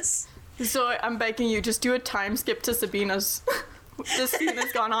Sabina's. So I'm begging you, just do a time skip to Sabina's. This scene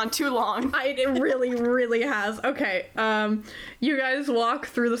has gone on too long. It really, really has. Okay, you guys walk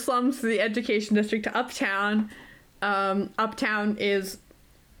through the slums to the education district to Uptown. Uptown is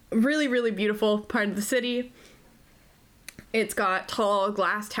really, really beautiful part of the city. It's got tall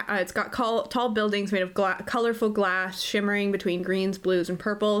tall buildings made of colorful glass, shimmering between greens, blues, and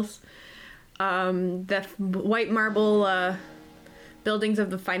purples. The white marble buildings of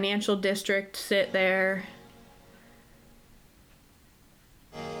the financial district sit there.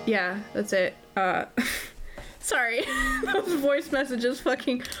 Yeah, that's it. Sorry, those voice messages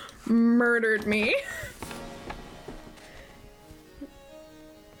fucking murdered me.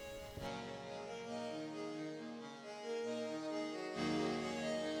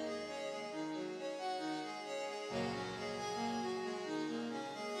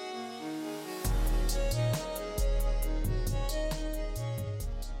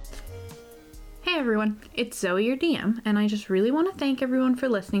 Hey everyone, it's Zoe, your DM, and I just really want to thank everyone for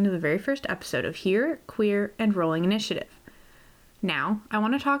listening to the very first episode of Here, Queer, and Rolling Initiative. Now, I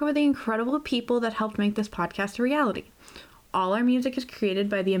want to talk about the incredible people that helped make this podcast a reality. All our music is created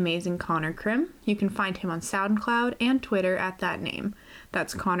by the amazing Connor Krim. You can find him on SoundCloud and Twitter at that name.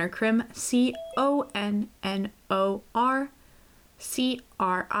 That's Connor Krim, CONNOR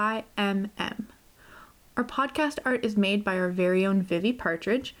Our podcast art is made by our very own Vivi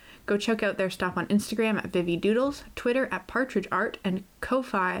Partridge. Go check out their stuff on Instagram at Vivi Doodles, Twitter at Partridge Art, and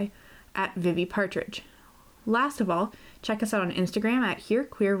Ko-Fi at Vivi Partridge. Last of all, check us out on Instagram at Here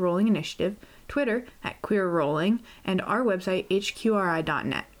Queer Rolling Initiative, Twitter at Queer Rolling, and our website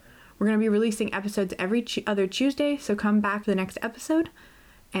hqri.net. We're going to be releasing episodes every other Tuesday, so come back for the next episode.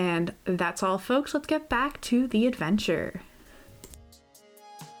 And that's all, folks. Let's get back to the adventure.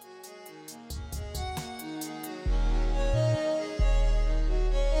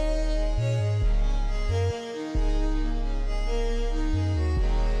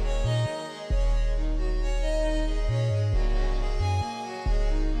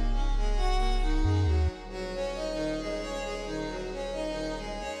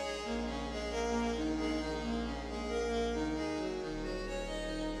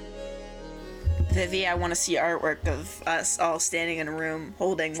 Vivi, I want to see artwork of us all standing in a room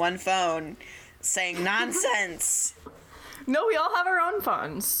holding one phone saying nonsense. No, we all have our own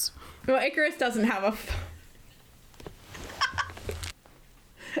phones. Well, Icarus doesn't have a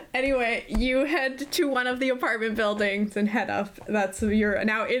Anyway, you head to one of the apartment buildings and head up. You're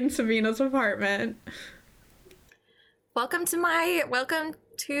now in Sabina's apartment. Welcome to my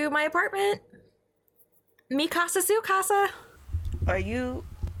apartment. Mi casa su casa.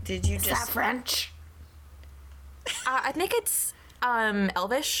 Did you Is that just... French? I think it's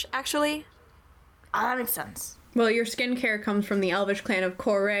Elvish actually. That makes sense. Well, your skincare comes from the Elvish clan of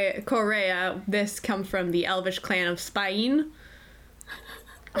Korea. This comes from the Elvish clan of Spain.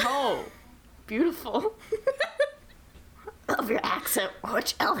 Oh, beautiful. Love your accent.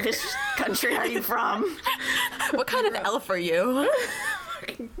 Which elvish country are you from? What kind of elf are you?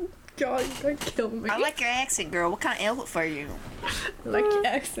 God, you're gonna kill me. I like your accent, girl. What kind of elf are you? I like your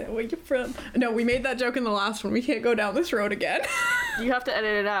accent. Where you from? No, we made that joke in the last one. We can't go down this road again. You have to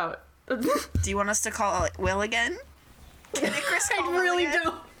edit it out. Do you want us to call it Will again? Can Chris call I Will really again?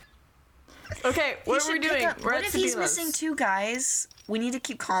 don't. Okay, He what are we should pick doing? up- We're What at if he's Sabila's. missing 2 guys? We need to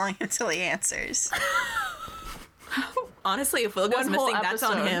keep calling until he answers. Honestly, if Will goes One whole missing, that's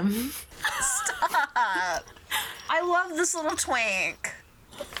on episode. him. Stop! I love this little twink.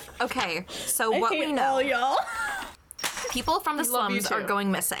 Okay, so I what hate we know, all y'all. people from the We love you slums are too.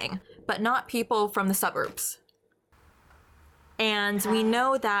 going missing, but not people from the suburbs. And we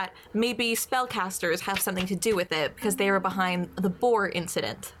know that maybe spellcasters have something to do with it because they were behind the boar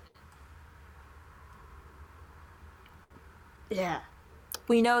incident. Yeah.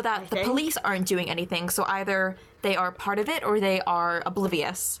 We know that the think- police aren't doing anything, so either they are part of it or they are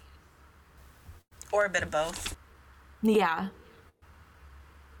oblivious. Or a bit of both. Yeah.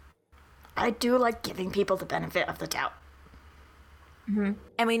 I do like giving people the benefit of the doubt. And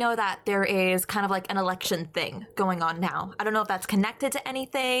we know that there is kind of like an election thing going on now. I don't know if that's connected to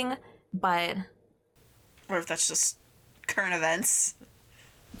anything, but Or if that's just current events.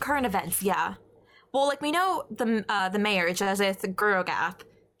 current events, yeah. Well, like we know the mayor, Jezeth Gurogath,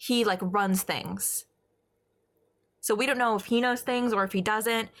 he like runs things. So we don't know if he knows things or if he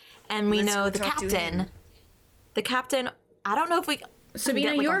doesn't. And we Let's know go the talk to captain. him. The captain, I don't know if we can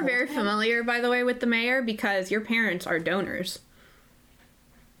Sabina, get, like, a you're hold very of him. familiar, by the way, with the mayor because your parents are donors.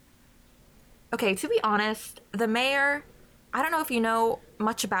 Okay, to be honest, the mayor, I don't know if you know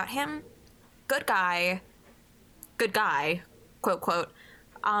much about him. Good guy, quote, quote.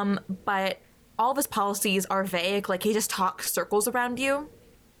 But all of his policies are vague, like he just talks circles around you.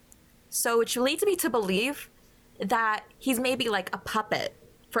 So which leads me to believe that he's maybe like a puppet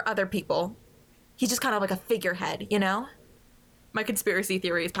for other people. He's just kind of like a figurehead, you know? My conspiracy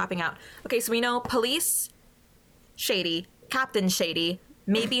theory is popping out. Okay, so we know police, shady, captain shady,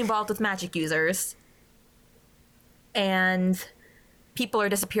 maybe involved with magic users, and people are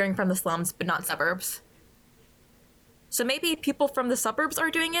disappearing from the slums, but not suburbs. So maybe people from the suburbs are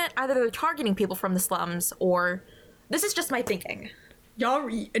doing it. Either they're targeting people from the slums, or this is just my thinking. Y'all,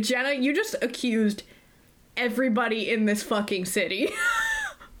 Jenna, you just accused everybody in this fucking city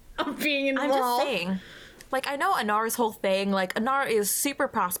of being I'm involved. just saying. Like, I know Anar's whole thing, like, Anar is super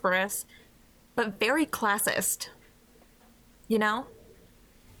prosperous, but very classist. You know?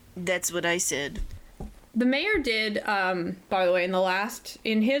 That's what I said. The mayor did, by the way,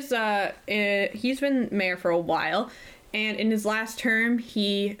 he's been mayor for a while, and in his last term,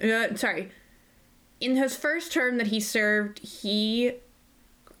 in his first term that he served, he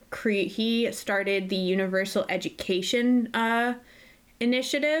started the Universal Education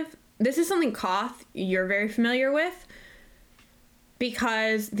Initiative. This is something, Koth, you're very familiar with,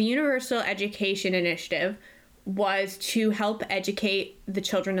 because the Universal Education Initiative was to help educate the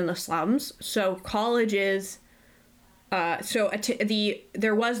children in the slums. So colleges,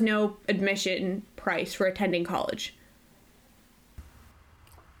 there was no admission price for attending college.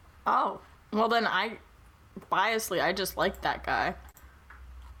 Oh, well then I just like that guy.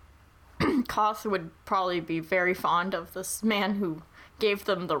 Koth would probably be very fond of this man who gave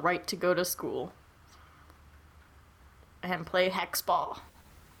them the right to go to school and play hexball.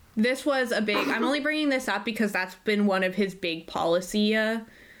 This was a big, I'm only bringing this up because that's been one of his big policy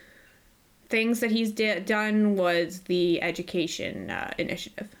things that he's done was the education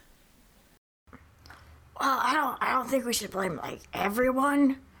initiative. Well, I don't think we should blame like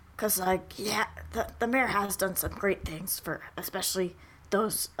everyone, cause like yeah, the mayor has done some great things for especially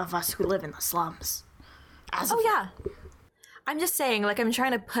those of us who live in the slums. Oh, yeah. I'm just saying, like, I'm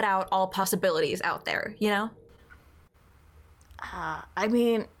trying to put out all possibilities out there, you know? I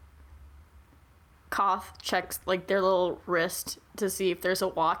mean, Koth checks like their little wrist to see if there's a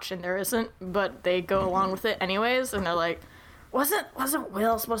watch, and there isn't, but they go along with it anyways, and they're like, wasn't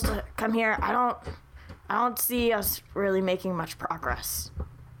Will supposed to come here? I don't see us really making much progress.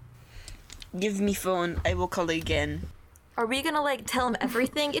 Give me phone. I will call again. Are we gonna, like, tell him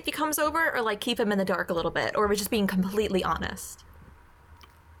everything if he comes over, or, like, keep him in the dark a little bit? Or are we just being completely honest?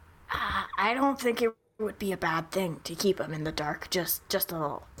 I don't think it would be a bad thing to keep him in the dark, just a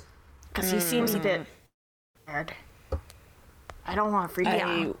little, because he seems a bit scared. I don't want to freak him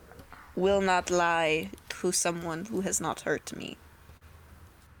I out. will not lie to someone who has not hurt me.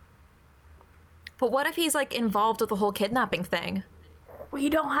 But what if he's like involved with the whole kidnapping thing? We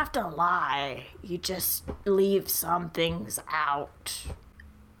don't have to lie. You just leave some things out.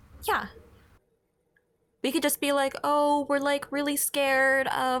 Yeah. We could just be like, oh, we're like really scared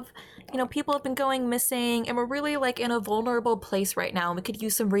of, people have been going missing and we're really like in a vulnerable place right now and we could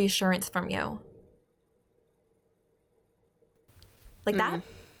use some reassurance from you. Like that?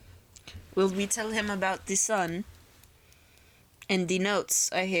 Will we tell him about the sun? And the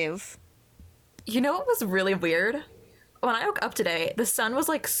notes I have. You know what was really weird? When I woke up today, the sun was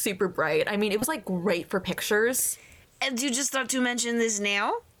like super bright. I mean, it was like great for pictures. And you just thought to mention this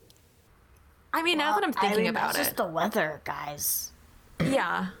now? I mean, now that I'm thinking about it's just it. the weather, guys.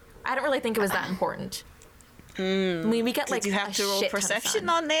 Yeah. I don't really think it was that important. I mean, we get like Did you have a to roll shit ton of perception sun.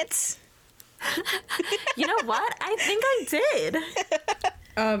 on it? You know what? I think I did.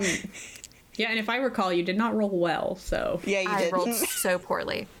 Yeah, and if I recall, you did not roll well, so. Yeah, you I did. rolled so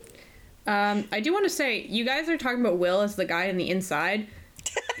poorly. I do want to say, you guys are talking about Will as the guy on the inside.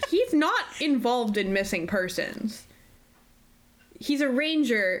 He's not involved in missing persons. He's a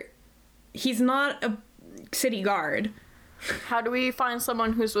ranger. He's not a city guard. How do we find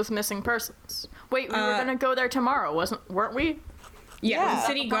someone who's with missing persons? Wait, we were gonna go there tomorrow, weren't we? Yeah, the Yeah.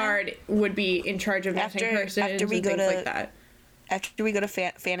 city guard would be in charge of missing persons after we and go things to- like that. After we go to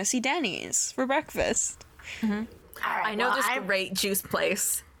Fantasy Danny's for breakfast. I know this great juice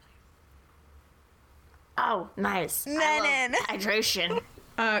place. Oh, nice. I Nanan. love hydration.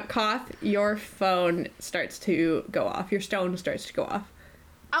 Koth, your phone starts to go off. Your stone starts to go off.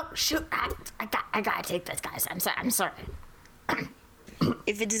 Oh shoot! I gotta take this, guys. I'm sorry.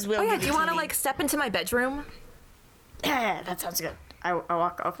 If it is Will, Oh yeah, give do it you to want to me. like step into my bedroom? Yeah, that sounds good. I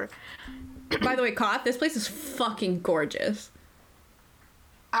walk over. By the way, Koth, this place is fucking gorgeous.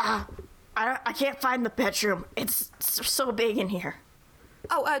 I can't find the bedroom. It's so big in here.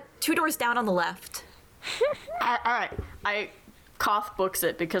 Oh, 2 doors down on the left. All right. I Koth books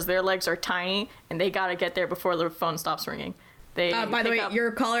it because their legs are tiny and they gotta get there before the phone stops ringing. They By the pick way, up-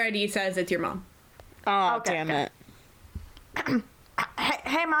 your caller ID says it's your mom. Oh, Okay, damn okay. it.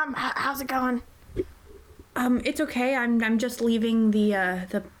 Hey, Mom. How's it going? It's okay. I'm just leaving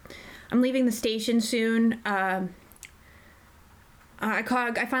I'm leaving the station soon. I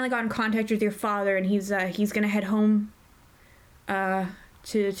finally got in contact with your father, and he's gonna head home.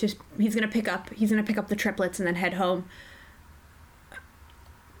 He's gonna pick up the triplets and then head home.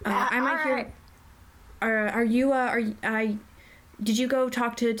 I might hear. alright. Are you did you go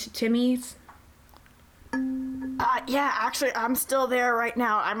talk to Timmy's? Yeah, actually, I'm still there right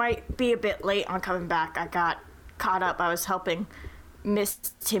now. I might be a bit late on coming back. I got caught up. I was helping Miss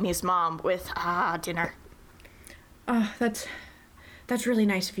Timmy's mom with dinner. That's really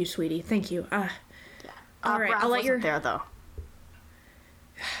nice of you, sweetie. Thank you. All right, Raph I'll let wasn't your. there though.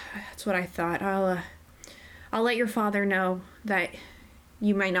 That's what I thought. I'll let your father know that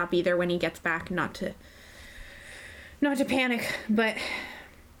you might not be there when he gets back. Not to panic, but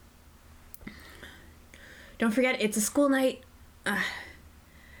don't forget it's a school night.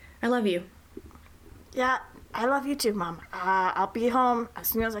 I love you. Yeah, I love you too, Mom. I'll be home as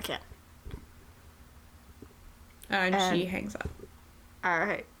soon as I can. And she hangs up. All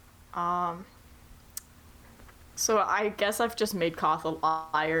right. So I guess I've just made Koth a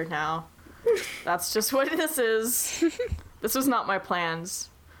liar now. That's just what this is. This was not my plans,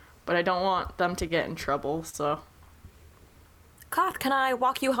 but I don't want them to get in trouble, so. Koth, can I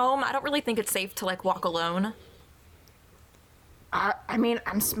walk you home? I don't really think it's safe to like walk alone. I mean,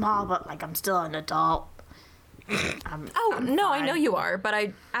 I'm small, but like I'm still an adult. Oh, no, I fine. know you are, but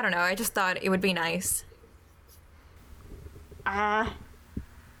I don't know. I just thought it would be nice.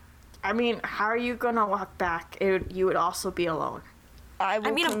 I mean, how are you gonna walk back? You would also be alone. I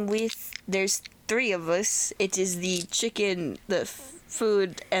will mean, come with. There's 3 of us. It is the chicken, the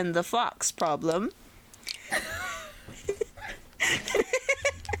food, and the fox problem.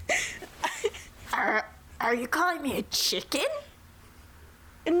 Are you calling me a chicken?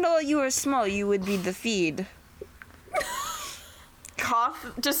 No, you are small. You would be the feed.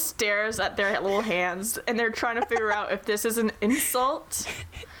 Koth just stares at their little hands, and they're trying to figure out if this is an insult.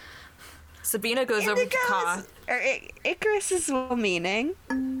 Sabina goes over to Koth. Icarus is well-meaning.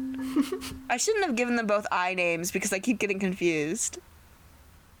 I shouldn't have given them both I names because I keep getting confused.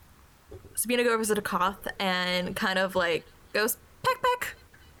 Sabina goes over to Koth and kind of like goes peck peck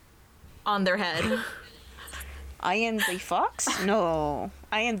on their head. I am the fox? No,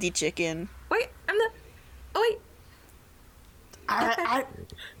 I am the chicken. Wait, I'm the. Oh wait.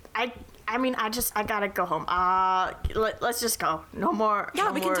 I mean, I gotta go home. Let's just go. No more. Yeah,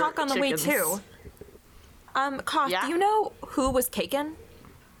 no we can more talk on the way chickens. too. Koth, Yeah? do you know who was taken?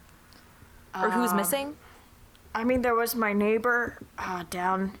 Or who's missing? I mean, there was my neighbor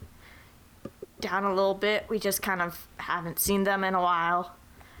down a little bit. We just kind of haven't seen them in a while.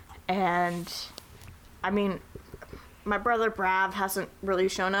 And, I mean, my brother Brav hasn't really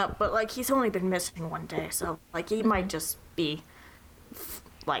shown up, but, like, he's only been missing one day, so, like, he might just be,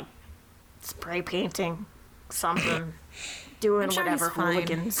 like, spray painting something, doing sure whatever he's fine.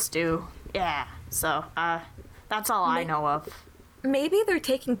 hooligans do. Yeah, so, that's all I know of. Maybe they're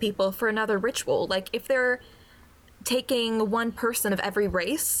taking people for another ritual. Like, if they're taking one person of every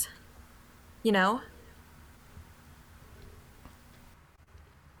race, you know?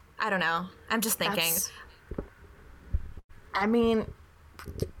 I don't know. I'm just thinking. I mean,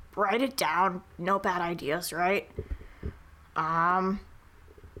 write it down. No bad ideas, right? And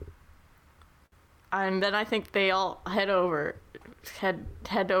then I think they all head over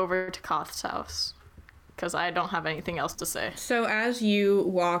to Koth's house, because I don't have anything else to say. So as you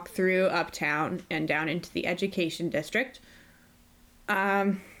walk through Uptown and down into the education district,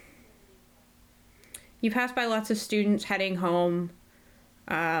 you pass by lots of students heading home,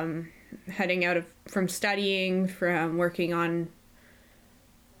 heading out from studying, from working on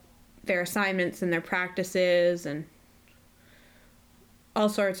their assignments and their practices and all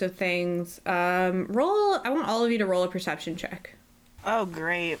sorts of things. I want all of you to roll a perception check. Oh,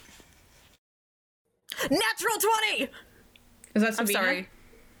 great. Natural 20! Is that I'm Sabina? sorry.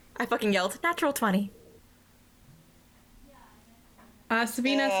 I fucking yelled, natural 20.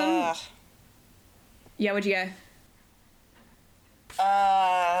 Sabina, Yeah, what'd you get?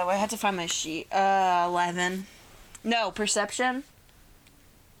 I had to find my sheet. 11. No, perception?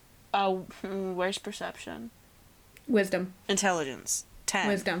 Where's perception? Wisdom. Intelligence. 10.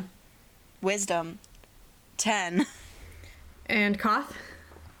 Wisdom. 10. And Koth?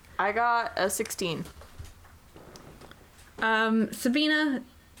 I got a 16. Sabina,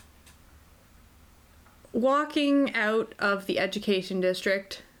 walking out of the education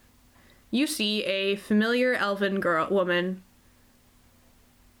district, you see a familiar elven woman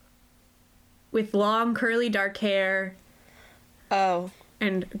with long, curly, dark hair. Oh.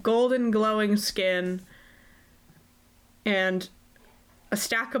 And golden, glowing skin. And a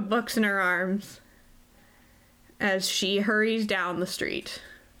stack of books in her arms as she hurries down the street.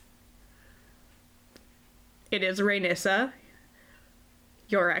 It is Raynissa,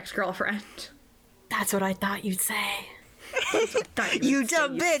 your ex-girlfriend. That's what I thought you'd say. You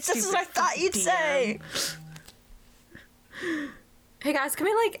dumb bitch! That's what I thought you'd say! Hey guys, can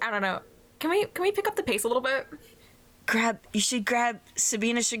we I don't know, can we pick up the pace a little bit?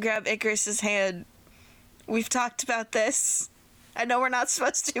 Sabina should grab Icarus's hand. We've talked about this. I know we're not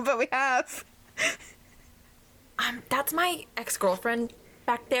supposed to, but we have. That's my ex-girlfriend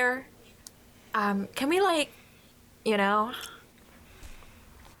back there. Can we you know?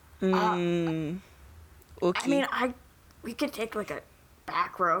 Okay. I mean, we could take like a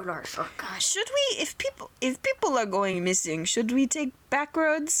back road or a shortcut. Should we, if people are going missing, should we take back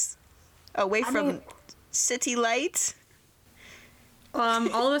roads away from city light?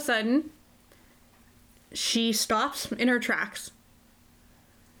 All of a sudden, she stops in her tracks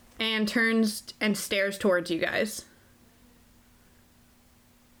and turns and stares towards you guys.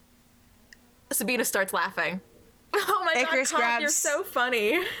 Sabina starts laughing. Oh my Icarus god, Koth, you're grabs- so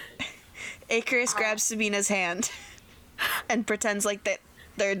funny. Icarus grabs Sabina's hand and pretends like that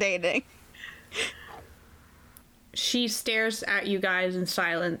they're dating. She stares at you guys in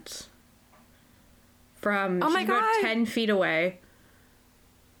silence. From Oh my she's about God. 10 feet away.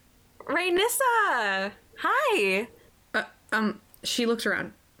 Raynissa! Hi! She looks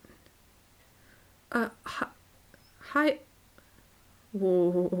around. Hi.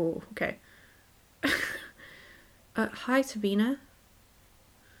 Whoa, okay. Hi, Sabina.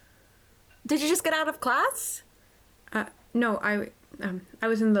 Did you just get out of class? No, I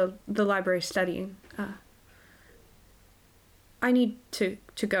was in the library studying. I need to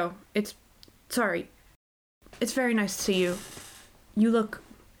go. Sorry. It's very nice to see you. You look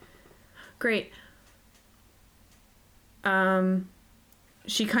great.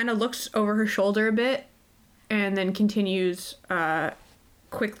 She kind of looks over her shoulder a bit and then continues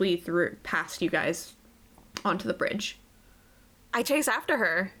quickly through past you guys onto the bridge. I chase after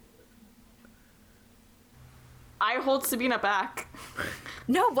her. I hold Sabina back.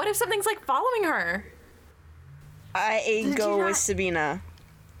 No, what if something's following her? I go you with not- Sabina.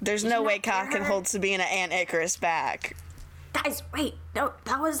 There's no you way not Cock hear can her? hold Sabina and Icarus back. Guys, wait. No,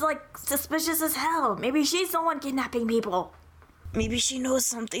 that was suspicious as hell. Maybe she's the one kidnapping people. Maybe she knows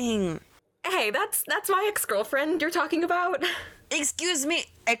something. Hey, that's my ex-girlfriend you're talking about. Excuse me.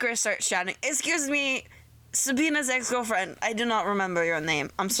 Icarus starts shouting, excuse me. Sabina's ex-girlfriend. I do not remember your name.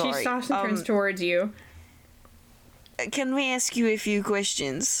 I'm sorry. She stops and turns towards you. Can we ask you a few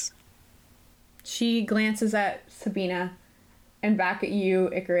questions? She glances at Sabina and back at you,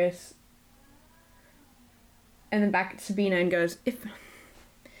 Icarus. And then back at Sabina and goes, if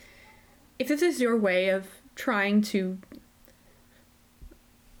this is your way of trying to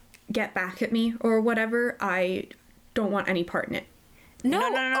get back at me or whatever, I don't want any part in it. No.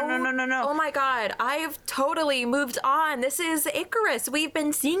 Oh my god, I've totally moved on. This is Icarus. We've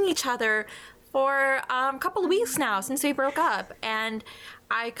been seeing each other for a couple of weeks now since we broke up, and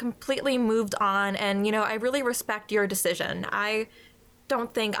I completely moved on, and I really respect your decision. I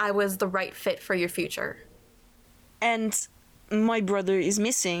don't think I was the right fit for your future. And my brother is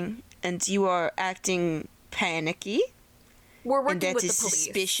missing, and you are acting panicky, We're and working that with is the police.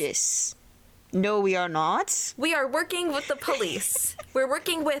 suspicious. No, we are not. We are working with the police. We're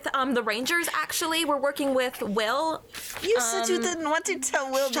working with the Rangers, actually. We're working with Will. You said you didn't want to tell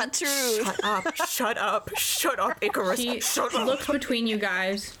Will the truth. Shut up, Icarus. He looks between you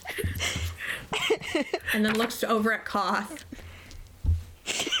guys and then looks over at Koth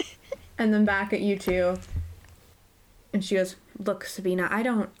and then back at you two. And she goes, "Look, Sabina, I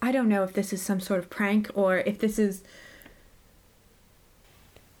don't know if this is some sort of prank or if this is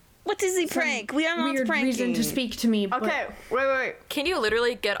What is the prank? We are not weird pranking. reason to speak to me." But Okay, wait. Can you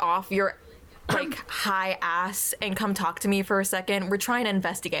literally get off your high ass and come talk to me for a second? We're trying to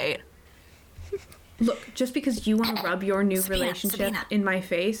investigate. look, just because you want to rub your new Sabina, relationship Sabina. in my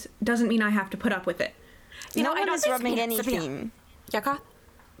face doesn't mean I have to put up with it. No I one don't is think rubbing Sabina- anything. Sabina. Yeah, Koth?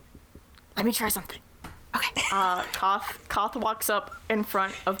 Let me try something. Okay. Koth walks up in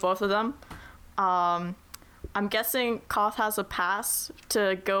front of both of them. I'm guessing Koth has a pass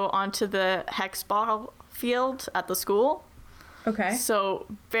to go onto the hex ball field at the school. Okay. So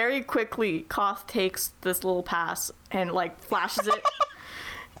very quickly, Koth takes this little pass and flashes it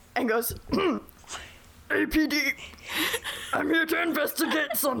and goes, "APD, I'm here to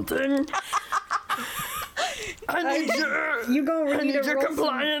investigate something. I need your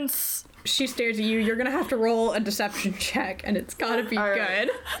compliance." She stares at you. You're gonna have to roll a deception check, and it's gotta be All right. good.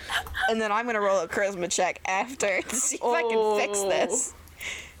 And then I'm gonna roll a charisma check after to see if I can fix this.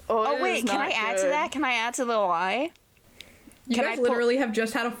 Oh it wait, is can not I add to good. that? Can I add to the lie? You Can guys I pull- literally have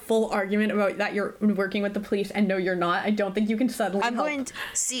just had a full argument about that you're working with the police, and no, you're not. I don't think you can suddenly. I'm help. going to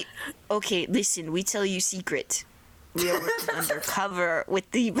see. Okay, listen. We tell you secret. We are working undercover with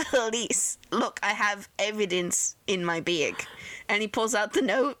the police. Look, I have evidence in my bag, and he pulls out the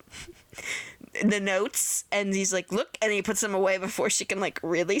notes, and he's like, "Look," and he puts them away before she can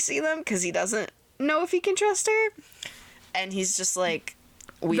really see them because he doesn't know if he can trust her. And he's just like,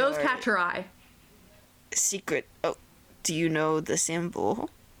 "We Those are catch her eye. secret." Oh, do you know the symbol?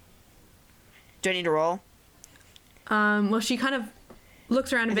 Do I need to roll? Well, she kind of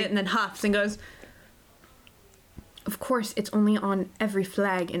looks around a bit and then huffs and goes, "Of course, it's only on every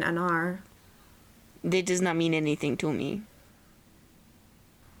flag in Anar." That does not mean anything to me.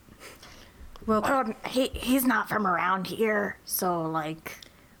 Well, He's not from around here, so I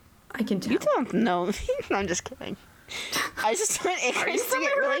can tell. You don't know. I'm just kidding. I just want Icarus to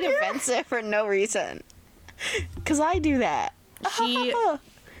get really defensive for no reason. Because I do that. She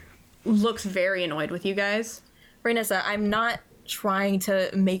looks very annoyed with you guys. Rainessa, I'm not trying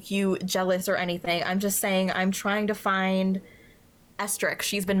to make you jealous or anything. I'm just saying I'm trying to find Estrix.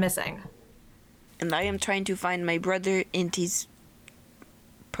 She's been missing. And I am trying to find my brother and his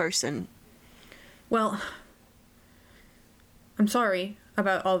person. Well, I'm sorry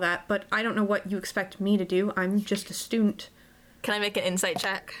about all that, but I don't know what you expect me to do. I'm just a student. Can I make an insight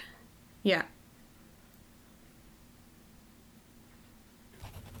check? Yeah.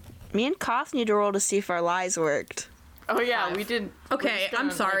 Me and Koth need to roll to see if our lies worked. Oh yeah, we did. Okay,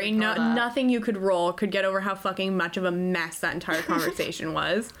 I'm sorry. No, nothing you could roll could get over how fucking much of a mess that entire conversation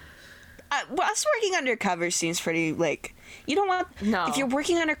was. Well, us working undercover seems pretty, you don't want... No. If you're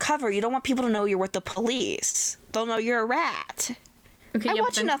working undercover, you don't want people to know you're with the police. They'll know you're a rat. Okay, I yeah,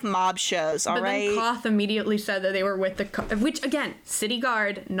 watch enough mob shows, But alright? then Koth immediately said that they were with the... which, again, city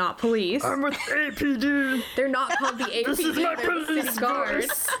guard, not police. I'm with APD. They're not called the APD. This is my they're the police city guard.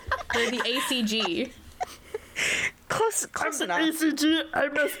 force. They're the ACG. Close enough. ACG, I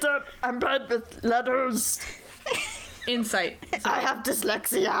messed up. I'm bad with letters. Insight. I have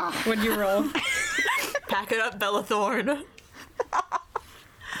dyslexia. What'd you roll? Pack it up, Bella Thorne.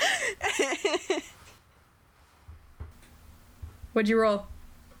 What'd you roll?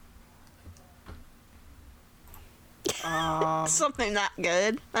 Something not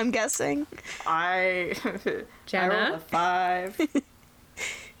good, I'm guessing. I Jenna? rolled a 5.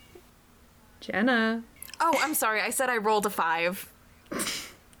 Jenna. Oh, I'm sorry. I said I rolled a 5.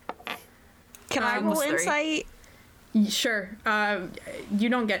 Can I roll 3. insight? Sure. You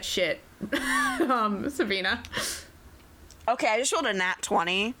don't get shit, Sabina. Okay, I just rolled a nat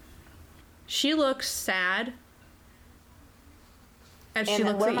 20. She looks sad as she And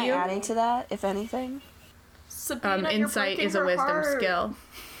looks what am at I you. adding to that, if anything? Sabina, you're Insight breaking is a her wisdom heart. skill.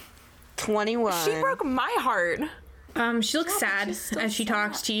 21. She broke my heart. She looks sad she's still as she sad.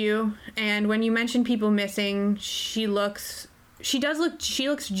 talks to you, and when you mention people missing, she looks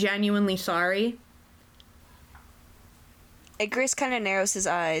genuinely sorry. Icarus kind of narrows his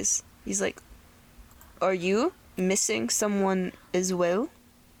eyes. He's like, "Are you missing someone as well?"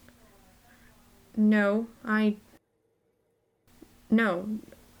 No, I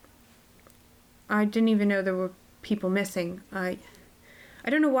didn't even know there were people missing. I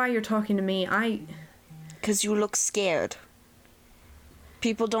don't know why you're talking to me. Because you look scared.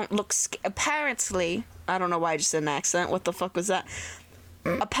 People don't look scared. Apparently, I don't know why I just did an accent. What the fuck was that?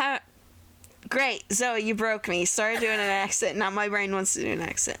 Great, Zoe, you broke me. Started doing an accent. Now my brain wants to do an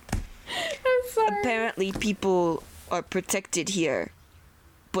accent. I'm sorry. Apparently, people are protected here.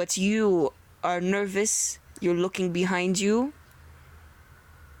 But you are nervous. You're looking behind you.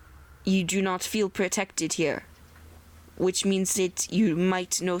 You do not feel protected here. Which means that you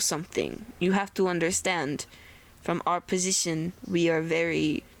might know something. You have to understand, from our position, we are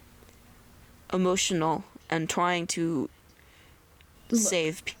very emotional and trying to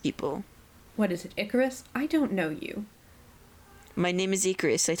save people. What is it, Icarus? I don't know you. My name is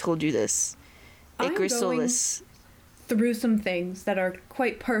Icarus, I told you this. I'm Icarus going Solus. through some things that are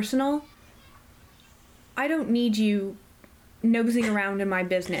quite personal. I don't need you nosing around in my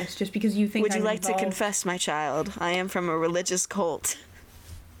business just because you think Would you I'm like to involved. confess, my child? I am from a religious cult.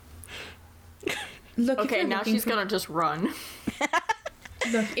 Look, if Okay, you're now looking she's for- gonna just run.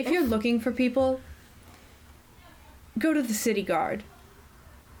 Look, if you're looking for people, go to the city guard.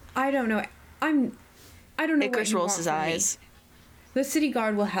 I don't know. I don't know what Icarus you rolls want his from me. eyes. The city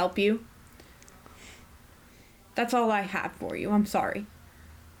guard will help you. That's all I have for you. I'm sorry.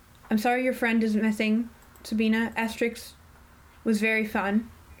 I'm sorry your friend is missing, Sabina. Estrix was very fun.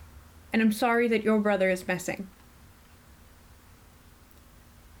 And I'm sorry that your brother is missing.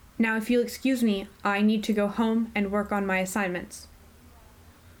 Now, if you'll excuse me, I need to go home and work on my assignments.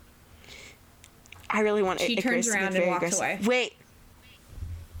 I really want She Icarus turns to get around and very walks aggressive. away.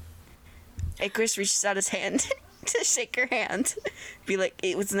 Wait. Icarus reaches out his hand to shake her hand. Be like,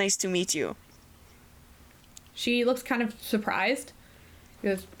 it was nice to meet you. She looks kind of surprised. She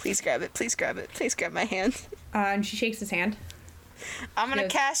goes, Please grab it. Please grab it. Please grab my hand. and she shakes his hand. I'm gonna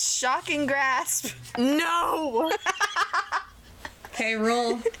Yes. cast Shocking Grasp. No! Okay,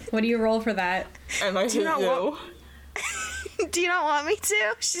 roll. What do you roll for that? And I hit not you. Do you not want me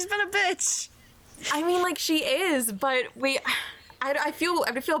to? She's been a bitch. I mean, like, she is, but I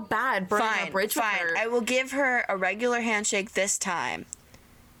feel bad burning a Fine, bridge with fine. her. I will give her a regular handshake this time.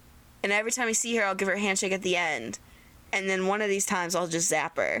 And every time I see her, I'll give her a handshake at the end. And then one of these times, I'll just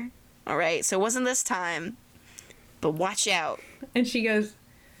zap her. Alright? So it wasn't this time. But watch out. And she goes,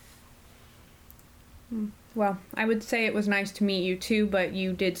 well, I would say it was nice to meet you too, but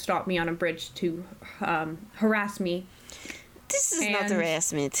you did stop me on a bridge to harass me. This is not And-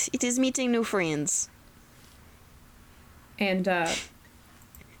 harassment. It is meeting new friends. And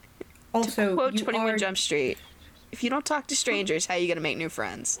also, Quote you 21 are, Jump Street. If you don't talk to strangers, how are you going to make new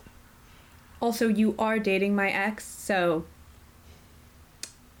friends? also you are dating my ex, so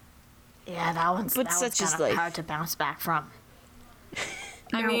Yeah, that one's But such is kind of life. hard to bounce back from.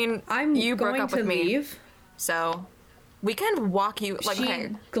 I now, mean, I'm you broke going up to with me, leave. so we can walk you. Like, She okay,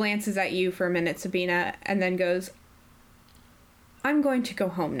 glances at you for a minute, Sabina, and then goes, I'm going to go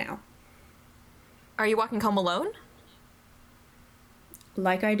home now, are you walking home alone?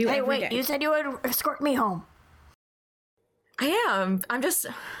 like I do Hey, every wait, day. you said you would escort me home. I am. I'm just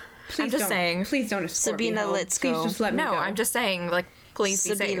Please just don't- saying. Please don't escort me Sabina, home. let's Please go. just let me No, go. I'm just saying. Like, please be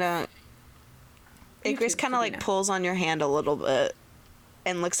safe. Sabina, Icarus too, kind of like Sabina. pulls on your hand a little bit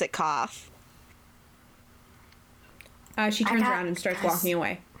and looks at Koth. She turns got around and starts this. walking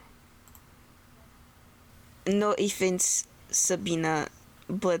away. No offense, Sabina,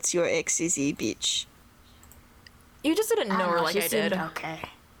 but your ex is a bitch. You just didn't know don't her know, like she I seemed did. Okay.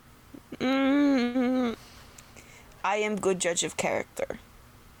 Mm, I am good judge of character.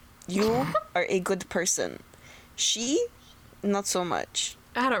 You are a good person. She, not so much.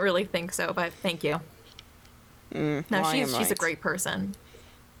 I don't really think so, but thank you. No, well, I she's am a right. great person.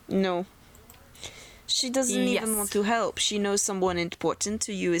 No. She doesn't even Yes. want to help. She knows someone important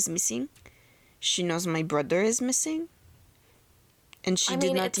to you is missing. She knows my brother is missing. And she I did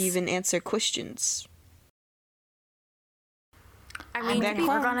mean, not it's- even answer questions. I mean, If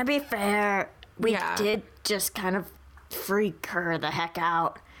we're gonna be fair, we Yeah. did just kind of freak her the heck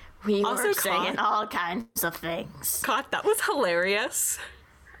out. We Also were saying caught. all kinds of things. God, that was hilarious.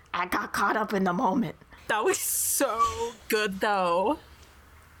 I got caught up in the moment. That was so good, though.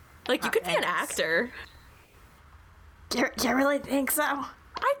 Like, you could be an Thanks. actor. Do you really think so?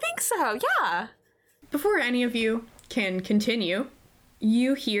 I think so, yeah. Before any of you can continue,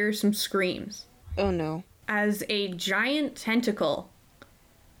 you hear some screams Oh no. as a giant tentacle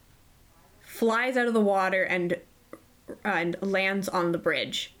flies out of the water and lands on the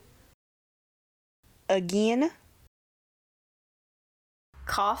bridge. Again?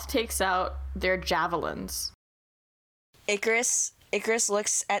 Koth takes out their javelins. Icarus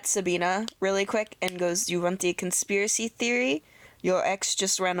looks at Sabina really quick and goes, "You want the conspiracy theory? Your ex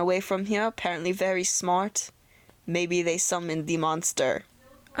just ran away from here, apparently very smart. Maybe they summoned the monster."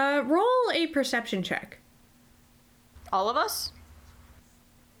 Roll a perception check. All of us?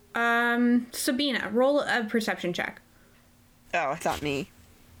 Sabina, roll a perception check. Oh, I thought me.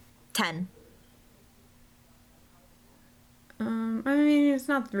 10. I mean, it's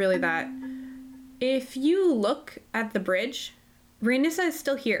not really that. If you look at the bridge, Rhaenissa is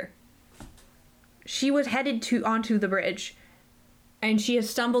still here. She was headed onto the bridge, and she has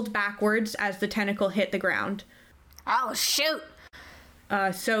stumbled backwards as the tentacle hit the ground. Oh, shoot!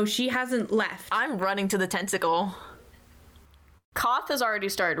 So she hasn't left. I'm running to the tentacle. Koth has already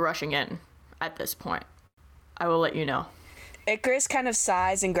started rushing in at this point. I will let you know. Icarus kind of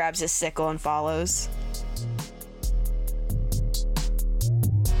sighs and grabs his sickle and follows.